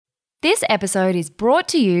This episode is brought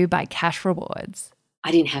to you by Cash Rewards. I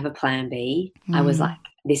didn't have a plan B. I was like,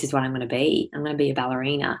 this is what I'm going to be. I'm going to be a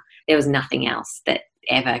ballerina. There was nothing else that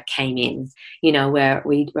ever came in, where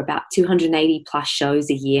we're about 280 plus shows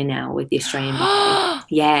a year now with the Australian Ballet.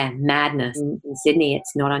 Yeah, madness. In Sydney,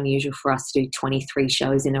 it's not unusual for us to do 23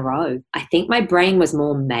 shows in a row. I think my brain was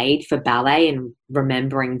more made for ballet and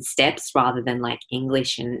remembering steps rather than like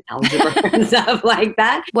English and algebra and stuff like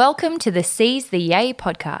that. Welcome to the Seize the Yay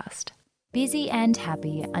podcast. Busy and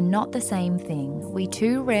happy are not the same thing. We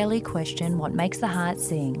too rarely question what makes the heart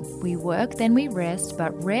sing. We work, then we rest,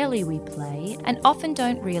 but rarely we play, and often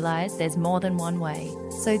don't realise there's more than one way.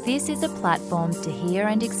 So this is a platform to hear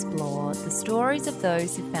and explore the stories of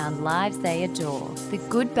those who found lives they adore. The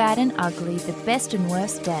good, bad and ugly, the best and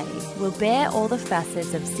worst day. We'll bear all the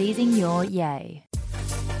facets of seizing your yay.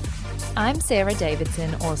 I'm Sarah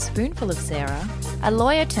Davidson, or Spoonful of Sarah, a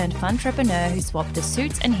lawyer turned funtrepreneur who swapped the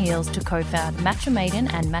suits and heels to co-found Matcha Maiden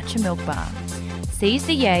and Matcha Milk Bar. Seize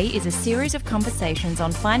the Yay is a series of conversations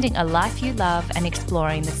on finding a life you love and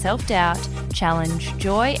exploring the self-doubt, challenge,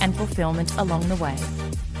 joy and fulfillment along the way.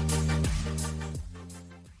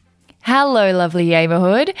 Hello, lovely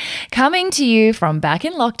Yayborhood. Coming to you from back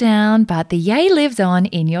in lockdown, but the Yay lives on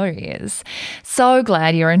in your ears. So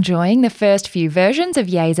glad you're enjoying the first few versions of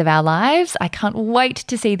Yays of Our Lives. I can't wait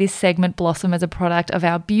to see this segment blossom as a product of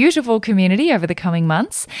our beautiful community over the coming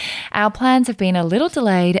months. Our plans have been a little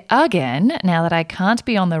delayed again now that I can't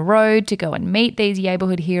be on the road to go and meet these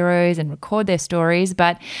Yayborhood heroes and record their stories.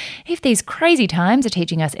 But if these crazy times are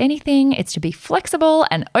teaching us anything, it's to be flexible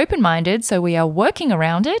and open-minded, so we are working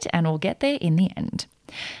around it and we'll get there in the end.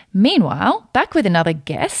 Meanwhile, back with another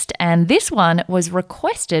guest, and this one was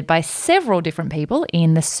requested by several different people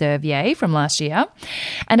in the survey from last year.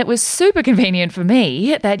 And it was super convenient for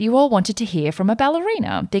me that you all wanted to hear from a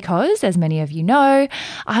ballerina because, as many of you know,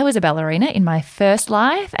 I was a ballerina in my first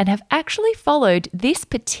life and have actually followed this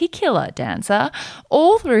particular dancer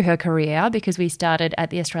all through her career because we started at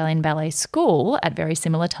the Australian Ballet School at very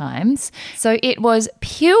similar times. So it was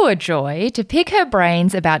pure joy to pick her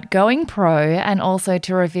brains about going pro and also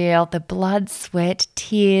to reveal the blood, sweat,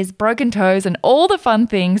 tears, broken toes, and all the fun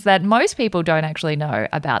things that most people don't actually know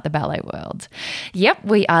about the ballet world. Yep,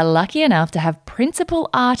 we are lucky enough to have principal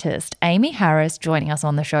artist Amy Harris joining us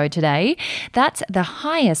on the show today. That's the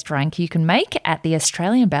highest rank you can make at the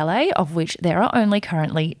Australian Ballet, of which there are only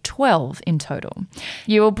currently 12 in total.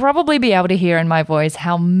 You will probably be able to hear in my voice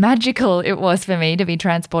how magical it was for me to be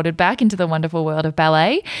transported back into the wonderful world of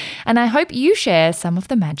ballet, and I hope you share some of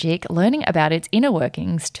the magic learning about its inner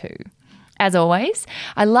workings too. As always,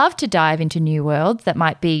 I love to dive into new worlds that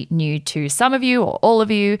might be new to some of you or all of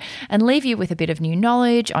you and leave you with a bit of new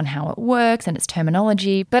knowledge on how it works and its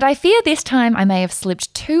terminology. But I fear this time I may have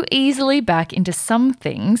slipped too easily back into some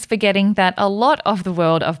things, forgetting that a lot of the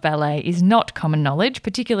world of ballet is not common knowledge,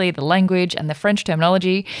 particularly the language and the French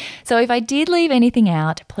terminology. So if I did leave anything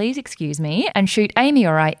out, please excuse me and shoot Amy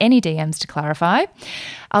or I any DMs to clarify.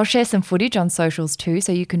 I'll share some footage on socials too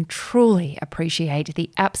so you can truly appreciate the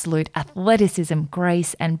absolute athleticism,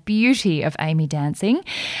 grace and beauty of Amy dancing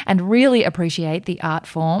and really appreciate the art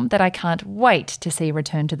form that I can't wait to see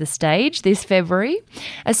return to the stage this February.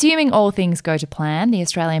 Assuming all things go to plan, the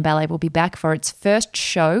Australian Ballet will be back for its first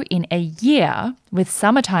show in a year with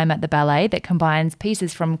Summertime at the Ballet that combines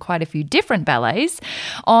pieces from quite a few different ballets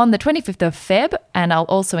on the 25th of Feb, and I'll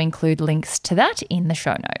also include links to that in the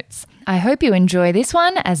show notes. I hope you enjoy this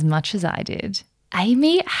one as much as I did.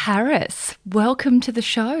 Amy Harris, welcome to the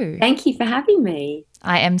show. Thank you for having me.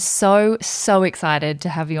 I am so excited to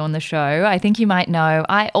have you on the show. I think you might know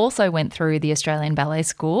I also went through the Australian Ballet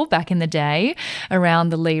School back in the day around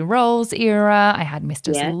the Lee Rolls era. I had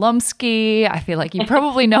Mr. Solomsky. I feel like you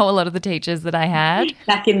probably know a lot of the teachers that I had.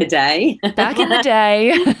 Back in the day. Back in the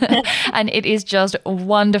day. And it is just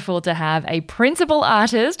wonderful to have a principal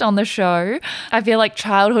artist on the show. I feel like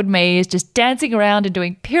childhood me is just dancing around and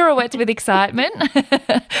doing pirouettes with excitement.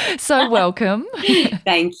 So welcome.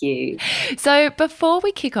 Thank you. So before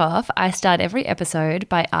we kick off, I start every episode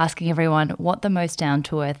by asking everyone what the most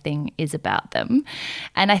down-to-earth thing is about them.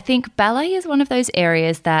 And I think ballet is one of those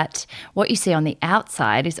areas that what you see on the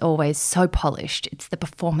outside is always so polished. It's the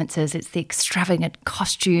performances, it's the extravagant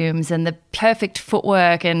costumes and the perfect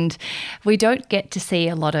footwork, and we don't get to see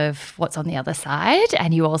a lot of what's on the other side.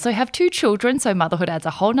 And you also have 2 children, so motherhood adds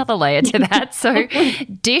a whole nother layer to that. So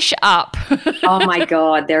dish up. Oh my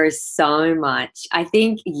God, there is so much. I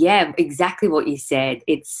think, yeah, exactly what you said.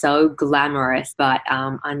 It's so glamorous, but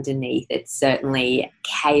underneath it's certainly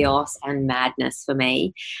chaos and madness for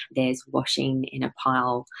me. There's washing in a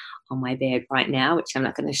pile on my bed right now, which I'm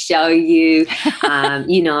not going to show you.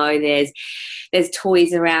 You know, there's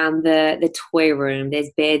toys around the toy room. There's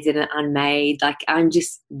beds that are unmade. Like, I'm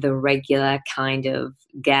just the regular kind of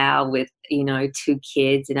gal with, you know, 2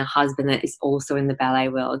 kids and a husband that is also in the ballet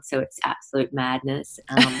world. So it's absolute madness.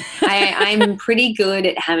 I'm pretty good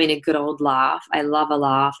at having a good old laugh. I love a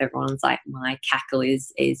laugh. Everyone's like, my cackle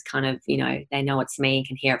is kind of, you know, they know it's me,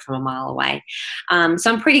 can hear it from a mile away.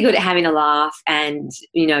 So I'm pretty good at having a laugh and,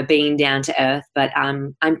 you know, being down to earth, but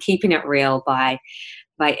I'm keeping it real by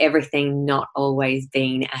everything not always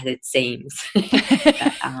being as it seems.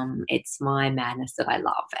 But, it's my madness that I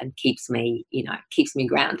love and keeps me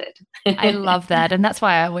grounded. I love that. And that's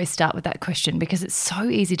why I always start with that question, because it's so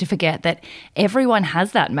easy to forget that everyone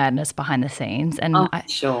has that madness behind the scenes. And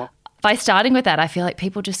Sure. By starting with that, I feel like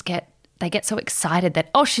people just get so excited that,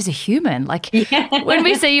 oh, she's a human. Like, when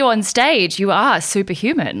we see you on stage, you are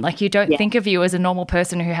superhuman. Like, you don't think of you as a normal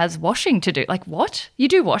person who has washing to do. Like, what? You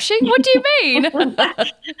do washing? What do you mean?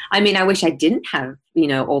 I mean, I wish I didn't have, you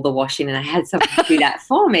know, all the washing and I had someone to do that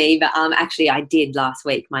for me. But actually I did last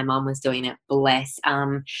week. My mum was doing it, bless.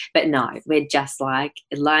 But no, we're just like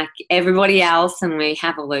everybody else, and we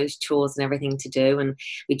have all those chores and everything to do, and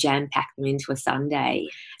we jam pack them into a Sunday.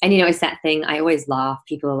 And, you know, it's that thing, I always laugh.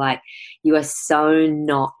 People are like, you are so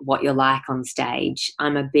not what you're like on stage.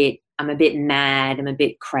 I'm a bit mad. I'm a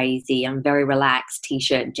bit crazy. I'm very relaxed,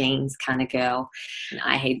 t-shirt, jeans kind of girl. And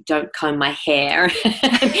I don't comb my hair.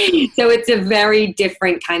 So it's a very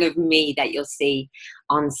different kind of me that you'll see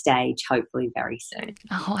on stage, hopefully very soon.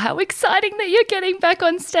 Oh, how exciting that you're getting back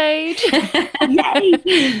on stage.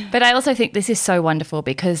 Yay. But I also think this is so wonderful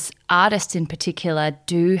because artists in particular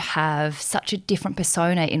do have such a different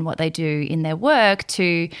persona in what they do in their work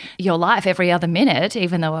to your life every other minute,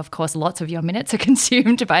 even though, of course, lots of your minutes are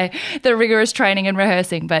consumed by the rigorous training and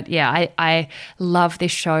rehearsing. But yeah, I love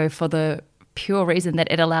this show for the pure reason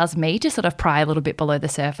that it allows me to sort of pry a little bit below the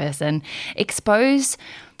surface and expose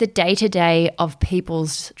the day-to-day of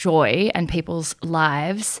people's joy and people's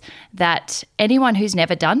lives that anyone who's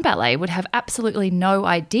never done ballet would have absolutely no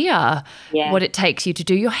idea what it takes you to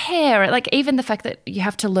do your hair. Like, even the fact that you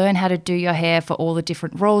have to learn how to do your hair for all the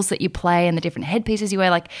different roles that you play and the different headpieces you wear,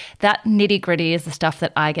 like that nitty-gritty is the stuff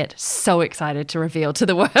that I get so excited to reveal to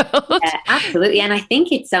the world. Yeah, absolutely. And I think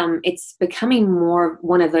it's becoming more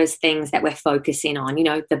one of those things that we're focusing on, you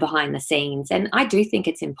know, the behind the scenes. And I do think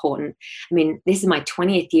it's important. I mean, this is my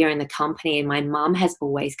 20th year in the company, and my mum has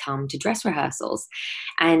always come to dress rehearsals.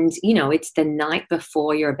 And, you know, it's the night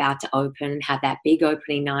before you're about to open, have that big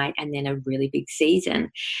opening night, and then a really big season.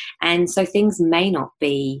 And so things may not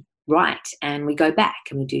be right, and we go back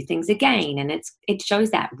and we do things again, and it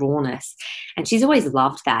shows that rawness. And she's always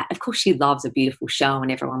loved that. Of course, she loves a beautiful show,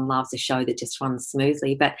 and everyone loves a show that just runs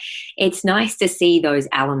smoothly, but it's nice to see those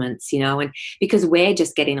elements, you know, and because we're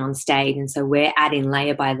just getting on stage, and so we're adding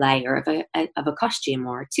layer by layer of a costume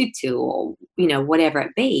or a tutu or, you know, whatever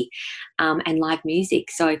it be, and live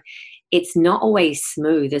music. So it's not always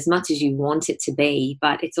smooth as much as you want it to be,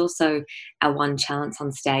 but it's also our one chance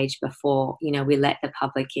on stage before, you know, we let the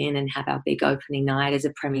public in and have our big opening night as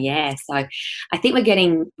a premiere. So I think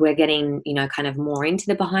we're getting, you know, kind of more into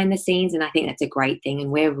the behind the scenes, and I think that's a great thing.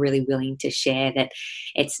 And we're really willing to share that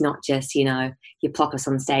it's not just, you know, you plop us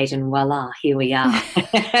on stage and voila, here we are.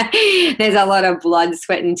 There's a lot of blood,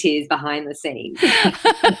 sweat and tears behind the scenes.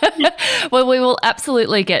 Well, we will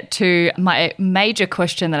absolutely get to my major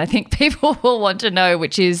question that I think people will want to know,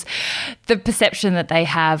 which is the perception that they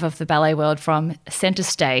have of the ballet world from Centre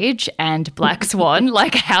Stage and Black Swan.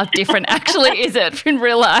 Like, how different actually is it in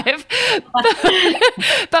real life?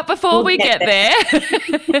 But before we get there,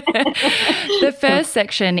 the first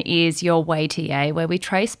section is your way to Yay, where we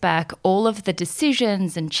trace back all of the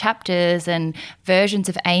decisions and chapters and versions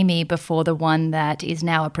of Amy before the one that is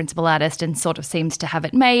now a principal artist and sort of seems to have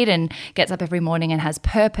it made and gets up every morning and has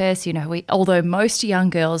purpose. You know, although most young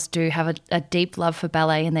girls do have a deep love for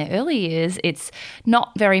ballet in their early years, it's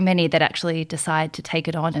not very many that actually decide to take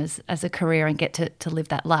it on as a career and get to live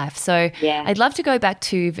that life. So I'd love to go back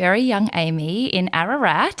to very young Amy in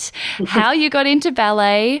Ararat, how you got into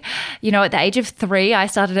ballet. You know, at the age of 3, I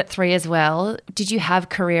started at 3 as well. Did you have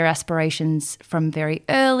career aspirations from very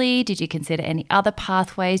early? Did you consider any other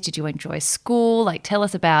pathways? Did you enjoy school? Like, tell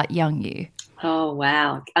us about young you. Oh,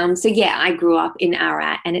 wow. So, yeah, I grew up in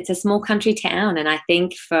Ararat, and it's a small country town. And I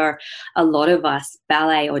think for a lot of us,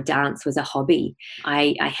 ballet or dance was a hobby.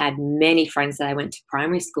 I had many friends that I went to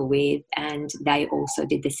primary school with, and they also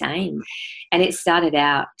did the same. And it started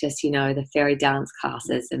out just, you know, the fairy dance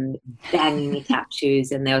classes and banging your tap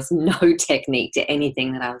shoes, and there was no technique to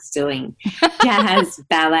anything that I was doing. Jazz,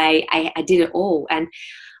 ballet, I did it all. And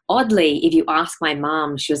oddly, if you ask my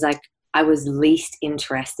mom, she was like, I was least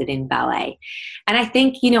interested in ballet. And I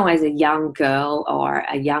think, as a young girl or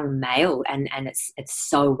a young male, and it's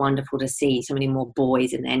so wonderful to see so many more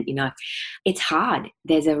boys. And then, it's hard.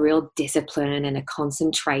 There's a real discipline and a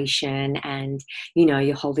concentration, and,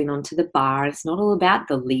 you're holding on to the bar. It's not all about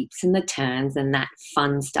the leaps and the turns and that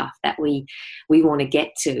fun stuff that we want to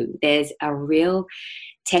get to. There's a real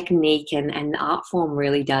technique, and the art form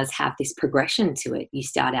really does have this progression to it. You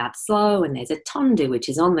start out slow, and there's a tendu, which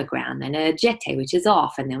is on the ground, and a jeté, which is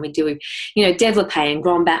off, and then we do, développé and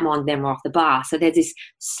grand battement, then we're off the bar. So there's this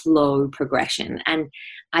slow progression, and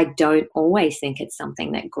I don't always think it's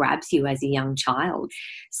something that grabs you as a young child.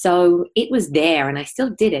 So it was there, and I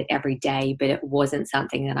still did it every day, but it wasn't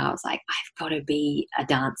something that I was like, I've got to be a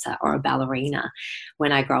dancer or a ballerina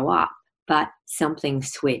when I grow up. But something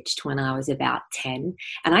switched when I was about 10.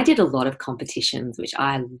 And I did a lot of competitions, which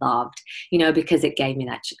I loved, because it gave me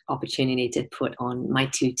that opportunity to put on my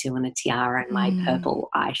tutu and a tiara and my purple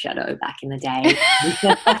eyeshadow back in the day.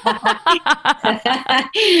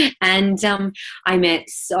 And I met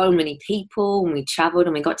so many people, and we traveled,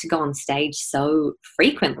 and we got to go on stage so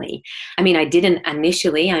frequently. I mean, I didn't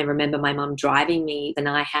initially. I remember my mum driving me, and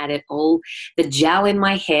I had it all, the gel in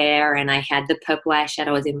my hair, and I had the purple eyeshadow.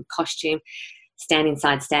 I was in costume, standing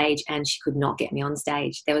side stage, and she could not get me on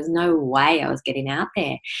stage. There was no way I was getting out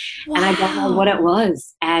there. Wow. And I don't know what it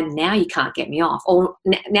was. And now you can't get me off. Or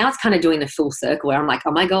now it's kind of doing the full circle where I'm like,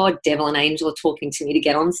 oh my God, devil and angel are talking to me to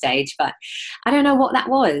get on stage. But I don't know what that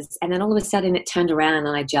was. And then all of a sudden it turned around,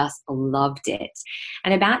 and I just loved it.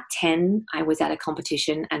 And about 10, I was at a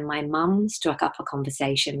competition, and my mum struck up a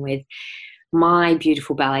conversation with my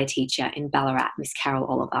beautiful ballet teacher in Ballarat, Miss Carol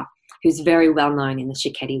Oliver, who's very well known in the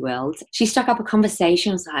Shiketti world. She struck up a conversation.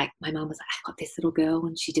 It was like, my mum was like, I've got this little girl,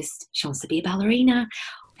 and she wants to be a ballerina.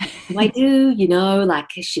 What do I do? Like,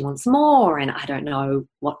 she wants more, and I don't know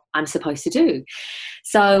what I'm supposed to do.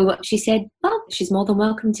 So she said, well, she's more than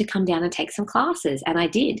welcome to come down and take some classes. And I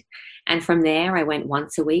did. And from there, I went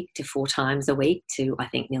once a week to 4 times a week to, I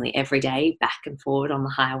think, nearly every day, back and forward on the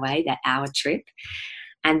highway, that hour trip.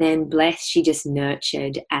 And then, bless, she just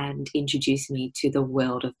nurtured and introduced me to the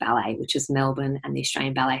world of ballet, which was Melbourne and the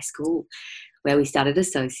Australian Ballet School, where we started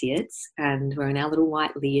associates, and we're in our little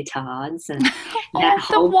white leotards. And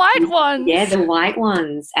the white ones. Yeah, the white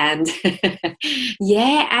ones. And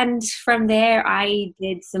yeah, and from there I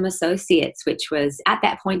did some associates, which was at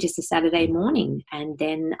that point just a Saturday morning. And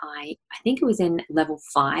then I think it was in level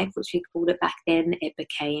 5, which we called it back then. It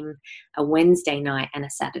became a Wednesday night and a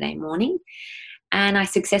Saturday morning. And I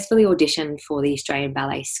successfully auditioned for the Australian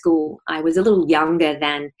Ballet School. I was a little younger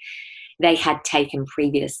than they had taken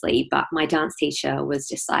previously, but my dance teacher was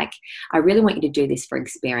just like, I really want you to do this for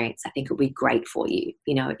experience. I think it'll be great for you.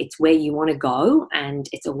 It's where you want to go, and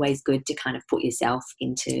it's always good to kind of put yourself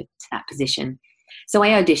into that position. So I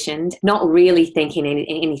auditioned, not really thinking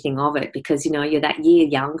anything of it, because, you're that year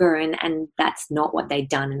younger, and that's not what they'd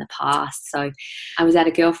done in the past. So I was at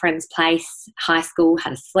a girlfriend's place, high school,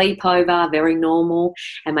 had a sleepover, very normal,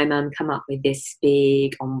 and my mum come up with this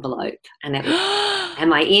big envelope, and it was,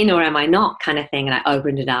 am I in or am I not kind of thing? And I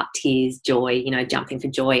opened it up, tears, joy, jumping for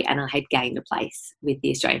joy, and I had gained a place with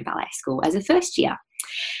the Australian Ballet School as a first year.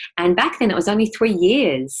 And back then it was only 3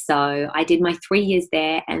 years. So I did my 3 years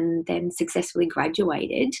there, and then successfully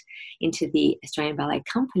graduated into the Australian Ballet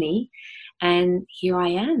Company. And here I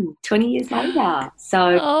am 20 years later.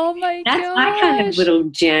 So oh my that's gosh. my kind of little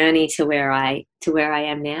journey to where I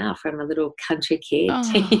am now, from a little country kid.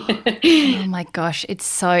 Oh my gosh.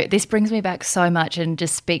 This brings me back so much, and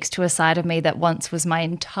just speaks to a side of me that once was my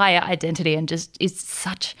entire identity, and just is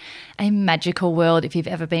such a magical world if you've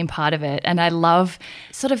ever been part of it. And I love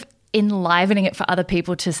sort of enlivening it for other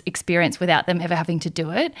people to experience without them ever having to do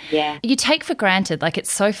it. Yeah. You take for granted, like, it's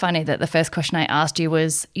so funny that the first question I asked you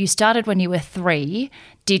was, you started when you were 3.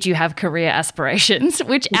 Did you have career aspirations?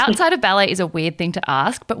 Which outside of ballet is a weird thing to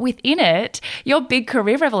ask, but within it, your big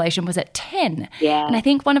career revelation was at 10. Yeah. And I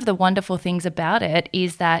think one of the wonderful things about it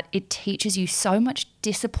is that it teaches you so much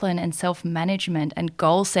discipline and self-management and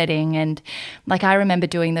goal setting. And like, I remember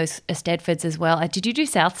doing those Eisteddfods as well. Did you do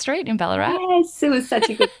South Street in Ballarat? Yes, it was such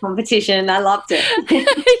a good competition. I loved it.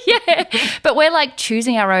 Yeah, but we're like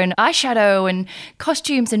choosing our own eyeshadow and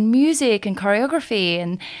costumes and music and choreography,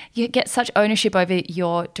 and you get such ownership over your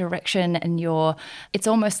your direction and it's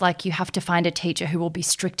almost like you have to find a teacher who will be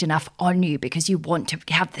strict enough on you because you want to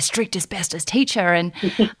have the strictest, bestest teacher. And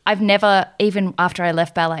I've never, even after I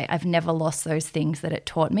left ballet, I've never lost those things that it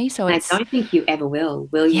taught me. So I don't think you ever will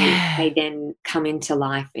Yeah. you? They then come into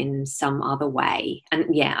life in some other way. And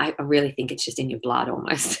yeah, I really think it's just in your blood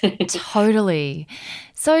almost. Totally.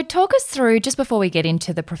 So talk us through, just before we get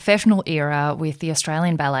into the professional era with the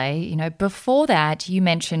Australian ballet, you know, before that you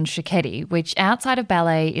mentioned shikketi, which outside of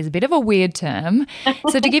ballet is a bit of a weird term.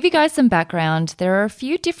 So to give you guys some background, there are a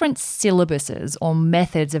few different syllabuses or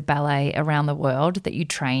methods of ballet around the world that you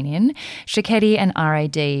train in. Shikketi and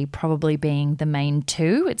RAD probably being the main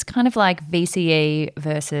two. It's kind of like VCE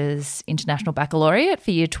versus International Baccalaureate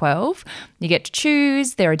for Year 12. You get to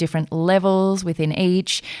choose. There are different levels within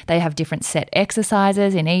each. They have different set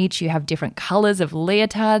exercises in each. You have different colours of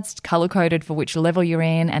leotards, colour-coded for which level you're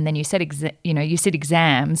in, and then you sit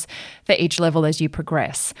exams for each level as you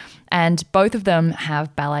progress. And both of them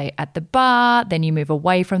have ballet at the bar, then you move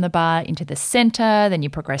away from the bar into the centre, then you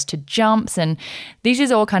progress to jumps, and this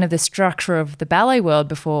is all kind of the structure of the ballet world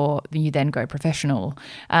before you then go professional.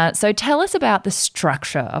 So tell us about the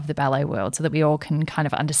structure of the ballet world so that we all can kind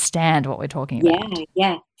of understand what we're talking about.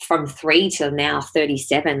 Yeah. From 3 to now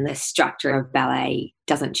 37, the structure of ballet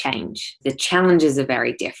doesn't change. The challenges are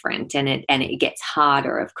very different, and it gets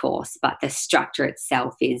harder, of course, but the structure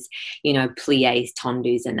itself is, pliés,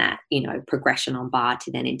 tendus, and that, progression on bar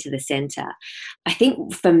to then into the center. I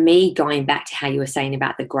think for me, going back to how you were saying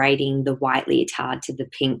about the grading, the white leotard to the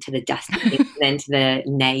pink to the dusty pink, then to the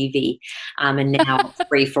navy, and now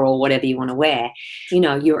free for all, whatever you want to wear.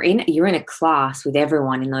 You're in a class with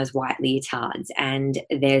everyone in those white leotards, and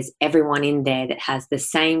there's everyone in there that has the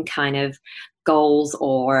same kind of goals,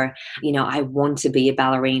 or I want to be a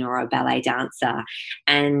ballerina or a ballet dancer.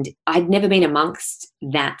 And I'd never been amongst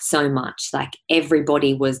that so much. Like,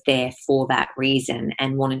 everybody was there for that reason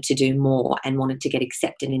and wanted to do more and wanted to get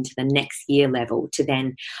accepted into the next year level to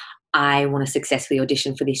then, I want to successfully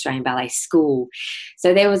audition for the Australian Ballet School.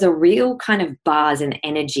 So there was a real kind of buzz and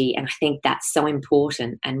energy, and I think that's so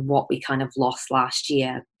important, and what we kind of lost last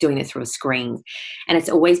year doing it through a screen. And it's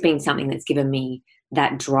always been something that's given me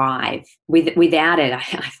that drive. Without it,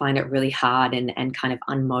 I find it really hard and kind of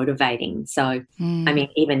unmotivating. So, I mean,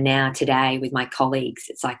 even now today with my colleagues,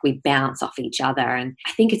 it's like we bounce off each other. And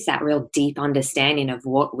I think it's that real deep understanding of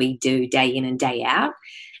what we do day in and day out.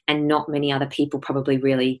 And not many other people probably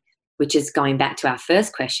really, which is going back to our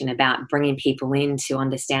first question about bringing people in to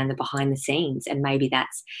understand the behind the scenes. And maybe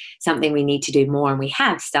that's something we need to do more. And we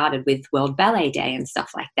have started with World Ballet Day and stuff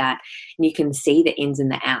like that. And you can see the ins and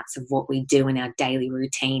the outs of what we do in our daily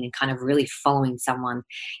routine, and kind of really following someone,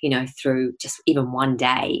 through just even one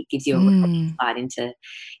day gives you a real insight into,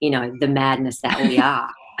 the madness that we are.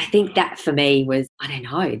 I think that for me was, I don't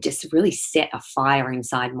know, just really set a fire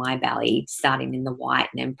inside my belly, starting in the white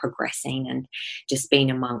and then progressing, and just being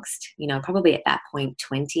amongst, probably at that point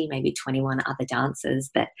 20, maybe 21 other dancers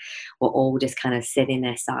that were all just kind of set in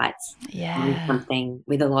their sights on something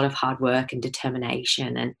with a lot of hard work and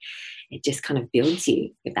determination. And it just kind of builds you,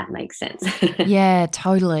 if that makes sense. Yeah,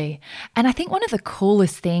 totally. And I think one of the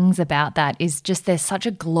coolest things about that is just there's such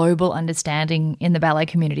a global understanding in the ballet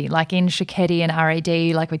community. Like in shikketi and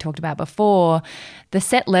RAD, like we talked about before, the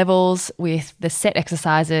set levels with the set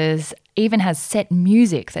exercises even has set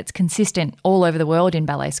music that's consistent all over the world in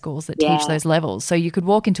ballet schools that teach those levels. So you could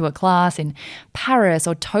walk into a class in Paris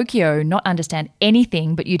or Tokyo, not understand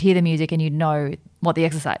anything, but you'd hear the music and you'd know what the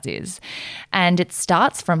exercise is. And it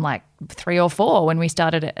starts from like 3 or 4. When we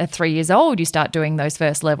started at 3 years old, you start doing those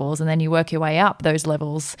first levels, and then you work your way up those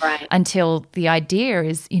levels until the idea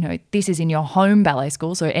is, this is in your home ballet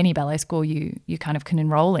school, so any ballet school you kind of can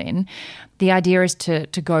enroll in. The idea is to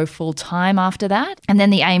go full time after that. And then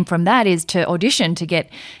the aim from that is to audition to get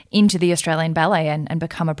into the Australian Ballet and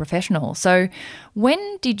become a professional. So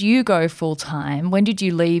when did you go full time? When did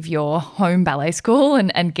you leave your home ballet school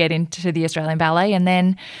and get into the Australian Ballet? And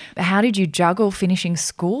then how did you juggle finishing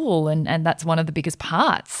school? And that's one of the biggest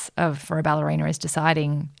parts for a ballerina, is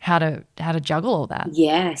deciding how to juggle all that.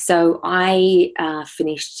 Yeah. So I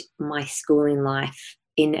finished my schooling life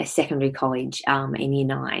in a secondary college in year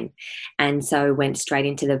 9. And so went straight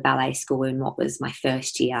into the ballet school in what was my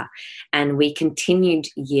first year. And we continued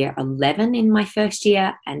year 11 in my first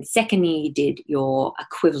year, and second year you did your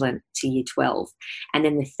equivalent to year 12. And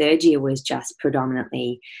then the third year was just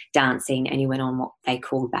predominantly dancing, and you went on what they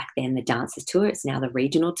called back then the Dancers Tour. It's now the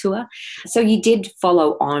regional tour. So you did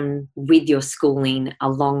follow on with your schooling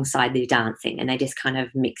alongside the dancing, and they just kind of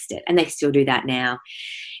mixed it. And they still do that now.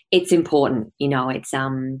 it's important, you know, it's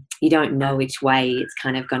you don't know which way it's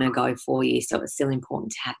kind of going to go for you, so it's still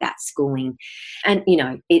important to have that schooling. And you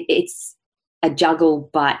know, it's a juggle,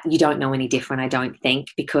 but you don't know any different, I don't think,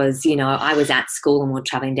 because, you know, I was at school and we're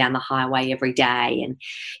traveling down the highway every day, and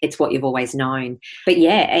it's what you've always known. But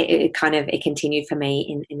yeah, it continued for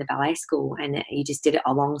me in the ballet school, and you just did it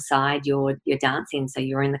alongside your dancing. So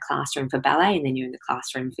you're in the classroom for ballet, and then you're in the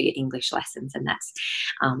classroom for your English lessons, and that's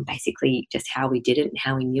basically just how we did it and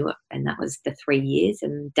how we knew it. And that was the 3 years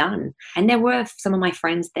and done. And there were some of my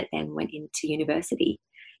friends that then went into university.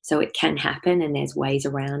 So it can happen, and there's ways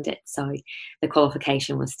around it. So the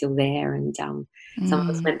qualification was still there, and some of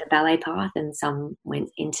us went the ballet path, and some went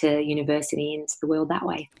into university, into the world that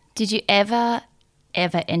way. Did you ever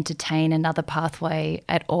entertain another pathway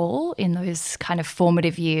at all in those kind of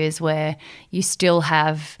formative years where you still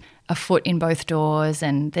have a foot in both doors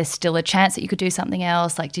and there's still a chance that you could do something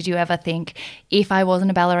else? Like, did you ever think, if I wasn't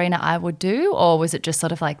a ballerina, I would do? Or was it just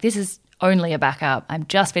sort of like, this is only a backup, I'm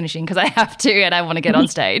just finishing because I have to and I want to get on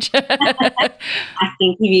stage? I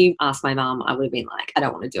think if you asked my mum, I would have been like, I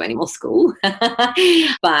don't want to do any more school.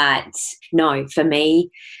 But no, for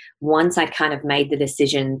me, once I kind of made the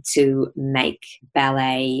decision to make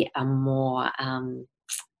ballet a more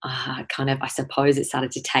I suppose it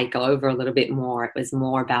started to take over a little bit more. It was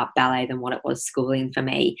more about ballet than what it was schooling for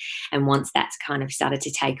me. And once that's kind of started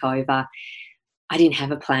to take over, I didn't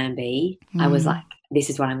have a plan B. I was like, this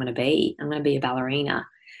is what I'm going to be. I'm going to be a ballerina.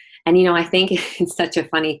 And, you know, I think it's such a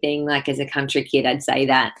funny thing, like as a country kid, I'd say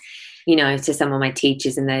that, you know, to some of my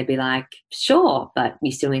teachers, and they'd be like, sure, but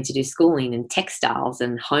you still need to do schooling and textiles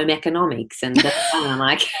and home economics. And I'm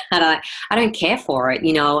like, I don't care for it,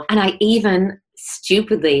 you know. And I even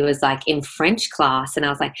stupidly was like in French class, and I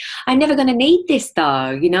was like, I'm never going to need this though,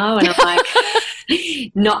 you know. And I'm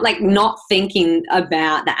like, not thinking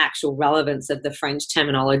about the actual relevance of the French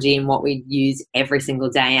terminology and what we use every single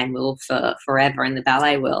day and will for forever in the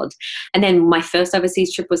ballet world. And then my first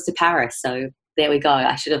overseas trip was to Paris, so there we go.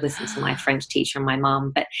 I should have listened to my French teacher and my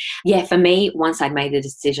mum. But yeah, for me, once I'd made the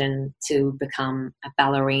decision to become a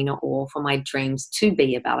ballerina, or for my dreams to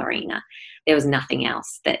be a ballerina, there was nothing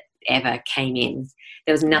else that ever came in.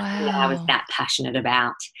 There was nothing that I was that passionate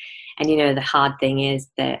about. And, you know, the hard thing is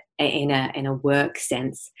that in a work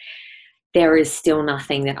sense, there is still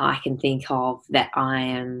nothing that I can think of that I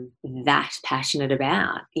am that passionate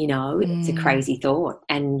about. You know, it's a crazy thought,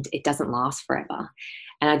 and it doesn't last forever.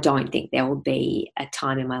 And I don't think there will be a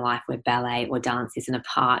time in my life where ballet or dance isn't a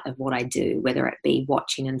part of what I do, whether it be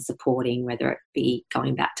watching and supporting, whether it be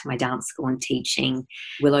going back to my dance school and teaching.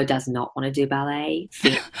 Willow does not want to do ballet.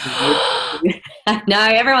 No,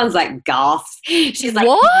 everyone's like gasps. She's like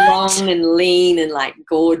long and lean and like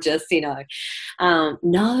gorgeous, you know.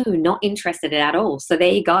 No, not interested at all. So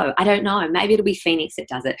there you go. I don't know. Maybe it'll be Phoenix that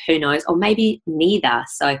does it. Who knows? Or maybe neither.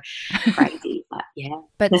 So crazy, but yeah.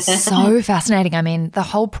 But so fascinating. I mean,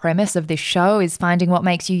 the whole premise of this show is finding what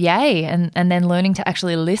makes you yay, and then learning to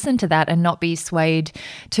actually listen to that and not be swayed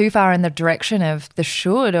too far in the direction of the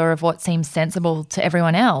should or of what seems sensible to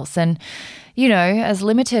everyone else. And, you know, as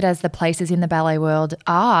limited as the places in the ballet world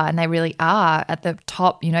are, and they really are at the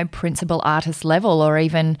top, you know, principal artist level, or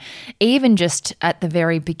even just at the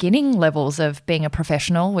very beginning levels of being a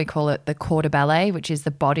professional, we call it the corps de ballet, which is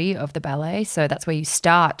the body of the ballet. So that's where you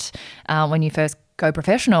start when you first go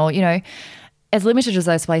professional. You know, as limited as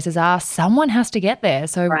those places are, someone has to get there.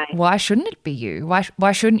 So why shouldn't it be you?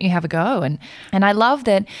 Why shouldn't you have a go? And I love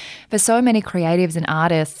that for so many creatives and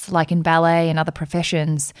artists, like in ballet and other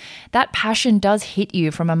professions, that passion does hit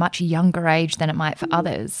you from a much younger age than it might for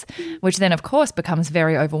others, which then, of course, becomes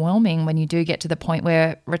very overwhelming when you do get to the point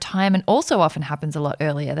where retirement also often happens a lot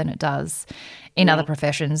earlier than it does in other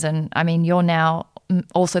professions. And I mean, you're now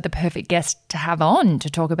also the perfect guest to have on to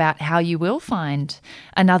talk about how you will find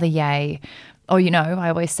another yay. Or, you know, I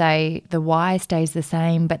always say the why stays the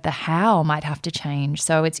same, but the how might have to change.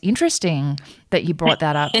 So it's interesting that you brought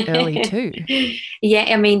that up early too. Yeah,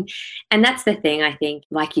 I mean, and that's the thing, I think,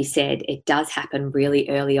 like you said, it does happen really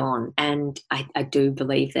early on. And I do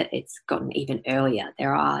believe that it's gotten even earlier.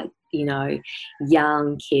 There are, you know,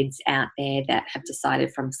 young kids out there that have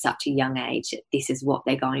decided from such a young age that this is what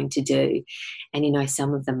they're going to do. And, you know,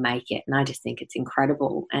 some of them make it. And I just think it's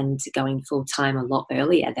incredible, and going full time a lot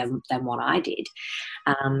earlier than what I did.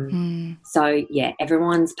 So, yeah,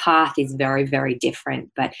 everyone's path is very, very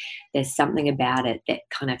different, but there's something about it that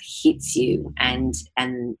kind of hits you, and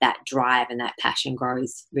that drive and that passion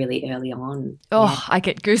grows really early on. Oh, yeah. I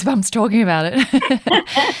get goosebumps talking about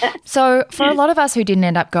it. So for a lot of us who didn't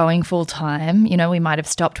end up going going full time. You know, we might have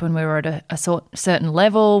stopped when we were at a certain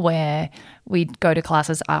level where we'd go to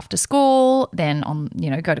classes after school, then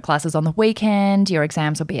go to classes on the weekend. Your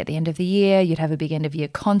exams would be at the end of the year. You'd have a big end of year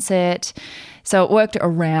concert. So it worked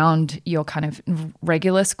around your kind of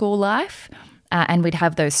regular school life. And we'd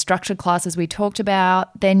have those structured classes we talked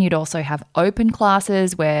about. Then you'd also have open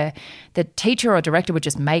classes where the teacher or director would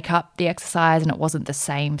just make up the exercise and it wasn't the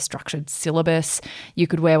same structured syllabus. You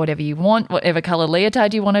could wear whatever you want, whatever colour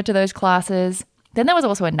leotard you wanted to those classes. Then there was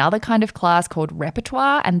also another kind of class called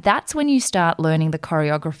repertoire, and that's when you start learning the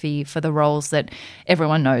choreography for the roles that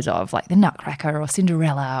everyone knows of, like the Nutcracker or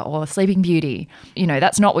Cinderella or Sleeping Beauty. You know,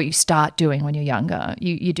 that's not what you start doing when you're younger.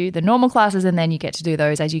 You do the normal classes and then you get to do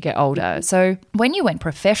those as you get older. So when you went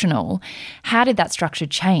professional, how did that structure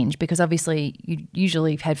change? Because obviously you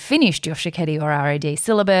usually had finished your Shiketi or RAD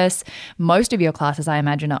syllabus. Most of your classes, I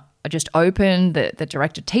imagine, are just open. The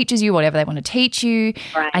director teaches you whatever they want to teach you,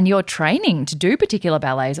 right, and you're training to do particular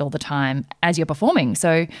ballets all the time as you're performing.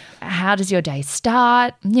 So how does your day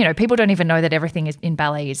start? You know, people don't even know that everything in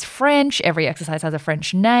ballet is French. Every exercise has a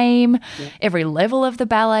French name. Yeah. Every level of the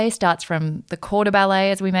ballet starts from the corps de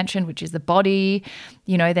ballet, as we mentioned, which is the body,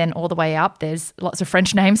 you know, then all the way up. There's lots of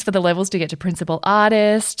French names for the levels to get to principal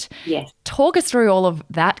artist. Yes. Talk us through all of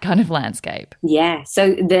that kind of landscape. Yeah.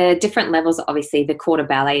 So the different levels, obviously, the corps de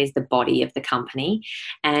ballet is the body of the company.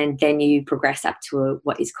 And then you progress up to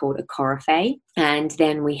what is called a choreography. And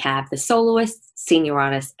then we have the soloist, senior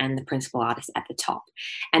artist, and the principal artist at the top.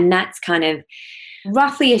 And that's kind of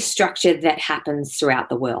roughly a structure that happens throughout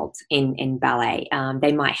the world in ballet.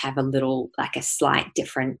 They might have a slight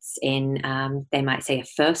difference in, they might say a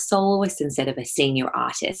first soloist instead of a senior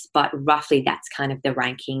artist, but roughly that's kind of the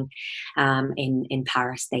ranking. In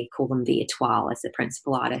Paris, they call them the étoile as the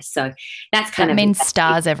principal artist. So that's kind that of means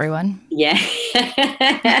stars, everyone. Yeah.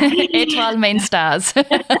 Étoile means stars.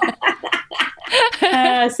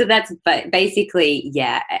 So that's basically,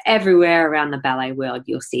 yeah, everywhere around the ballet world,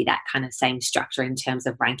 you'll see that kind of same structure in terms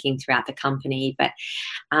of ranking throughout the company. But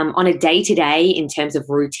on a day-to-day, in terms of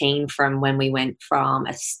routine from when we went from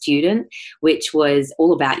a student, which was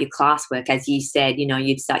all about your classwork, as you said, you know,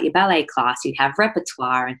 you'd start your ballet class, you'd have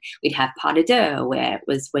repertoire, and we'd have pas de deux, where it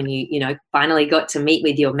was when you finally got to meet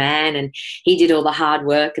with your man and he did all the hard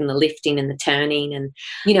work and the lifting and the turning, and,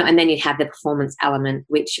 you know, and then you'd have the performance element,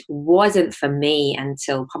 which wasn't for me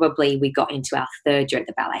until probably we got into our third year at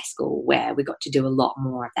the ballet school, where we got to do a lot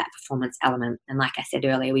more of that performance element. And like I said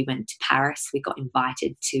earlier, we went to Paris. We got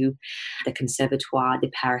invited to the Conservatoire de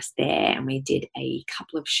Paris there, and we did a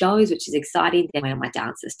couple of shows, which is exciting. Then went on my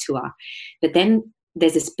dancers tour. But then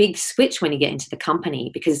there's this big switch when you get into the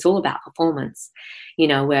company, because it's all about performance, you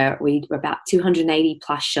know, where we're about 280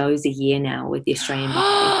 plus shows a year now with the Australian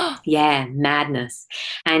Ballet. Yeah, madness.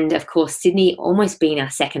 And of course, Sydney almost being our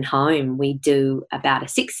second home, we do about a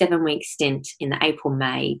 6-7 week stint in the April,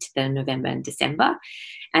 May to the November and December.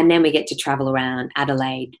 And then we get to travel around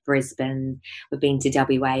Adelaide, Brisbane. We've been to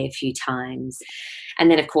WA a few times. And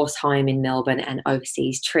then, of course, home in Melbourne and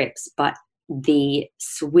overseas trips. But the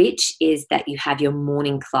switch is that you have your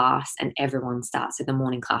morning class and everyone starts with the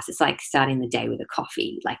morning class. It's like starting the day with a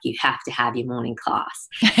coffee. Like, you have to have your morning class.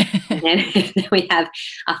 And then we have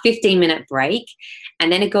a 15-minute break,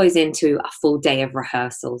 and then it goes into a full day of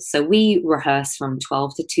rehearsals. So we rehearse from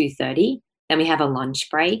 12 to 2:30. Then we have a lunch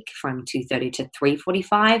break from 2:30 to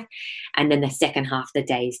 3:45. And then the second half of the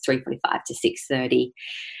day is 3:45 to 6:30.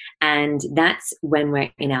 And that's when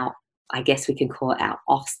we're in our, I guess we can call it our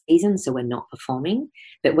off season, so we're not performing.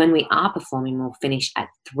 But when we are performing, we'll finish at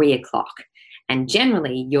 3:00. And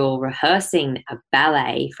generally, you're rehearsing a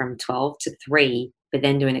ballet from 12 to 3, but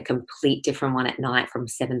then doing a complete different one at night from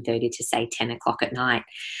 7:30 to, say, 10 o'clock at night.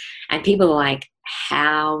 And people are like,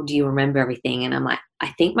 how do you remember everything? And I'm like, I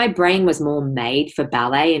think my brain was more made for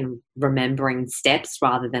ballet and remembering steps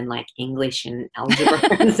rather than like English and algebra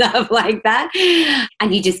and stuff like that.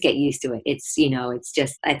 And you just get used to it. It's, you know, it's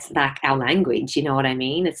like our language, you know what I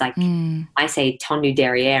mean? It's like, I say tendu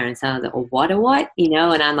derrière and someone's like, oh, what, you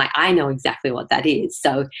know? And I'm like, I know exactly what that is.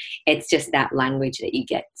 So it's just that language that you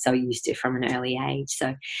get so used to from an early age.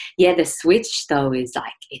 So yeah, the switch though is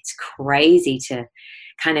like, it's crazy to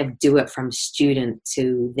kind of do it from student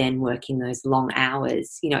to then working those long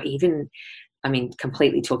hours, you know, even, I mean,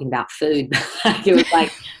 completely talking about food. Like, it was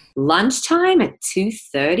like lunchtime at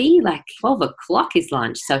 2:30, like 12 o'clock is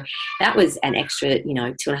lunch. So that was an extra, you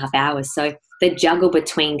know, 2.5 hours. So the juggle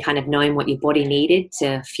between kind of knowing what your body needed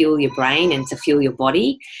to fuel your brain and to fuel your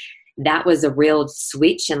body, that was a real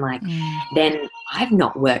switch. And like, then I've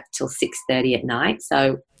not worked till 6:30 at night.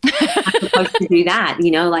 So I'm supposed to do that,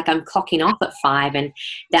 like I'm clocking off at 5, and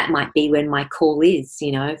that might be when my call is,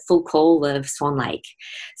 full call of Swan Lake.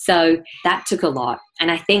 So that took a lot. And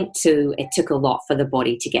I think too, it took a lot for the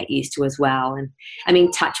body to get used to as well. And I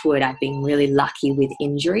mean, touch wood, I've been really lucky with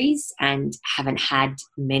injuries and haven't had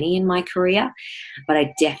many in my career, but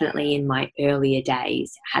I definitely in my earlier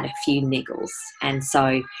days had a few niggles. And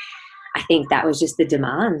so I think that was just the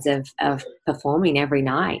demands of performing every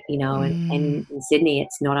night, and in Sydney,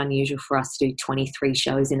 it's not unusual for us to do 23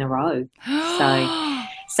 shows in a row. So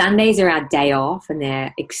Sundays are our day off, and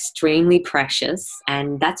they're extremely precious.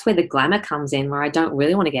 And that's where the glamour comes in, where I don't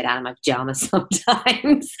really want to get out of my pajamas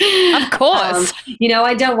sometimes. Of course.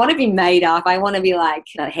 I don't want to be made up. I want to be like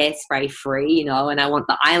hairspray free, and I want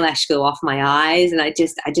the eyelash glue off my eyes. And I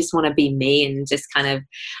just want to be me and just kind of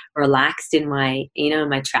relaxed in my,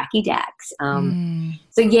 my tracky dacks.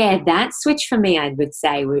 So yeah, that switch for me, I would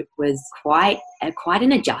say, was quite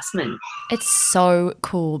an adjustment. It's so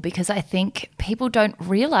cool because I think people don't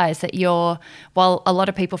realize that while a lot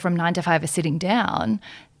of people from 9 to 5 are sitting down,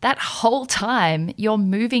 that whole time you're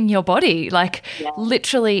moving your body,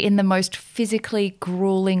 literally in the most physically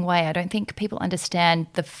grueling way. I don't think people understand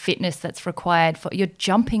the fitness that's required you're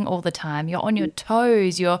jumping all the time. You're on your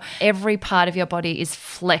toes. Every part of your body is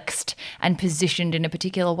flexed and positioned in a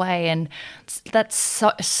particular way. And that's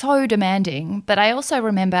so demanding. But I also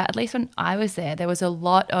remember, at least when I was there was a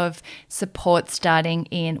lot of support starting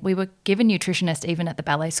we were given nutritionists even at the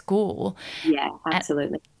ballet school. Yeah,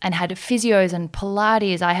 absolutely. And had physios and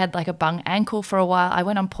Pilates. I had a bung ankle for a while. I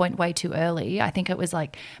went on point way too early. I think it was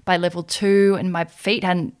by level 2 and my feet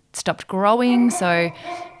hadn't stopped growing. So,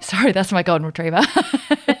 sorry, that's my golden retriever.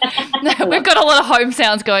 We've got a lot of home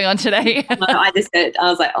sounds going on today. No, I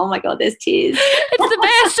was like, oh my God, there's tears. It's the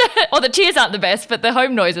best. Well, the tears aren't the best, but the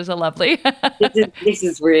home noises are lovely. This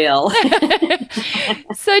is real.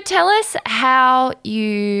 So tell us how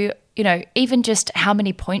even just how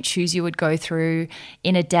many point shoes you would go through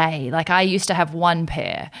in a day. I used to have one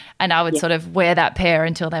pair and I would sort of wear that pair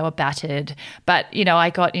until they were battered. But, I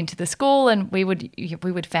got into the school and we would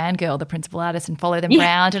fangirl the principal artist and follow them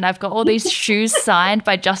around. And I've got all these shoes signed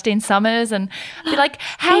by Justine Summers and I'd be like,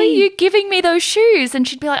 how are you giving me those shoes? And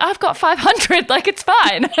she'd be like, I've got 500. It's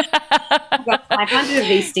fine. I've got 500 of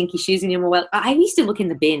these stinky shoes in your well. I used to look in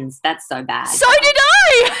the bins. That's so bad. So did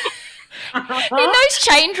I. In those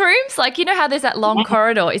change rooms, how there's that long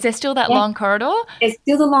corridor. Is there still that long corridor? There's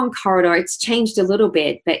still the long corridor. It's changed a little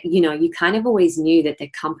bit, but, you kind of always knew that the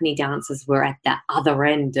company dancers were at the other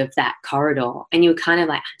end of that corridor. And you were kind of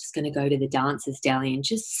like, I'm just going to go to the dancers' deli and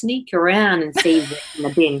just sneak around and see what's in the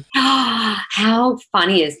bin. How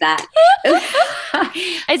funny is that?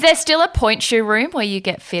 Is there still a point shoe room where you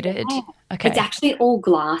get fitted? Yeah. Okay. It's actually all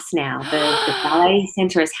glass now. The ballet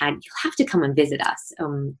centre has you'll have to come and visit us,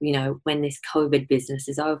 when this COVID business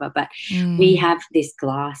is over. But we have this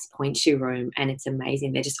glass point shoe room and it's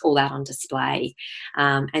amazing. They're just all out on display.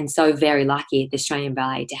 And so very lucky at the Australian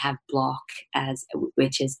Ballet to have Block,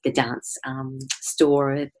 which is the dance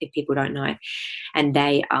store, if people don't know. And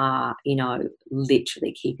they are,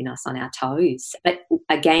 literally keeping us on our toes. But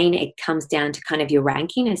again, it comes down to kind of your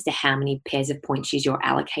ranking as to how many pairs of point shoes you're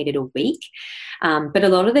allocated a week. But a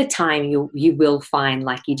lot of the time you will find,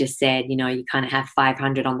 like you just said, you kind of have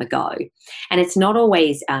 500 on the go. And it's not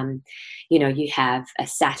always, you have a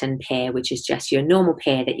satin pair, which is just your normal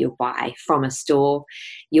pair that you'll buy from a store.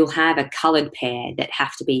 You'll have a coloured pair that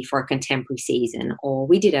have to be for a contemporary season. Or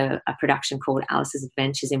we did a production called Alice's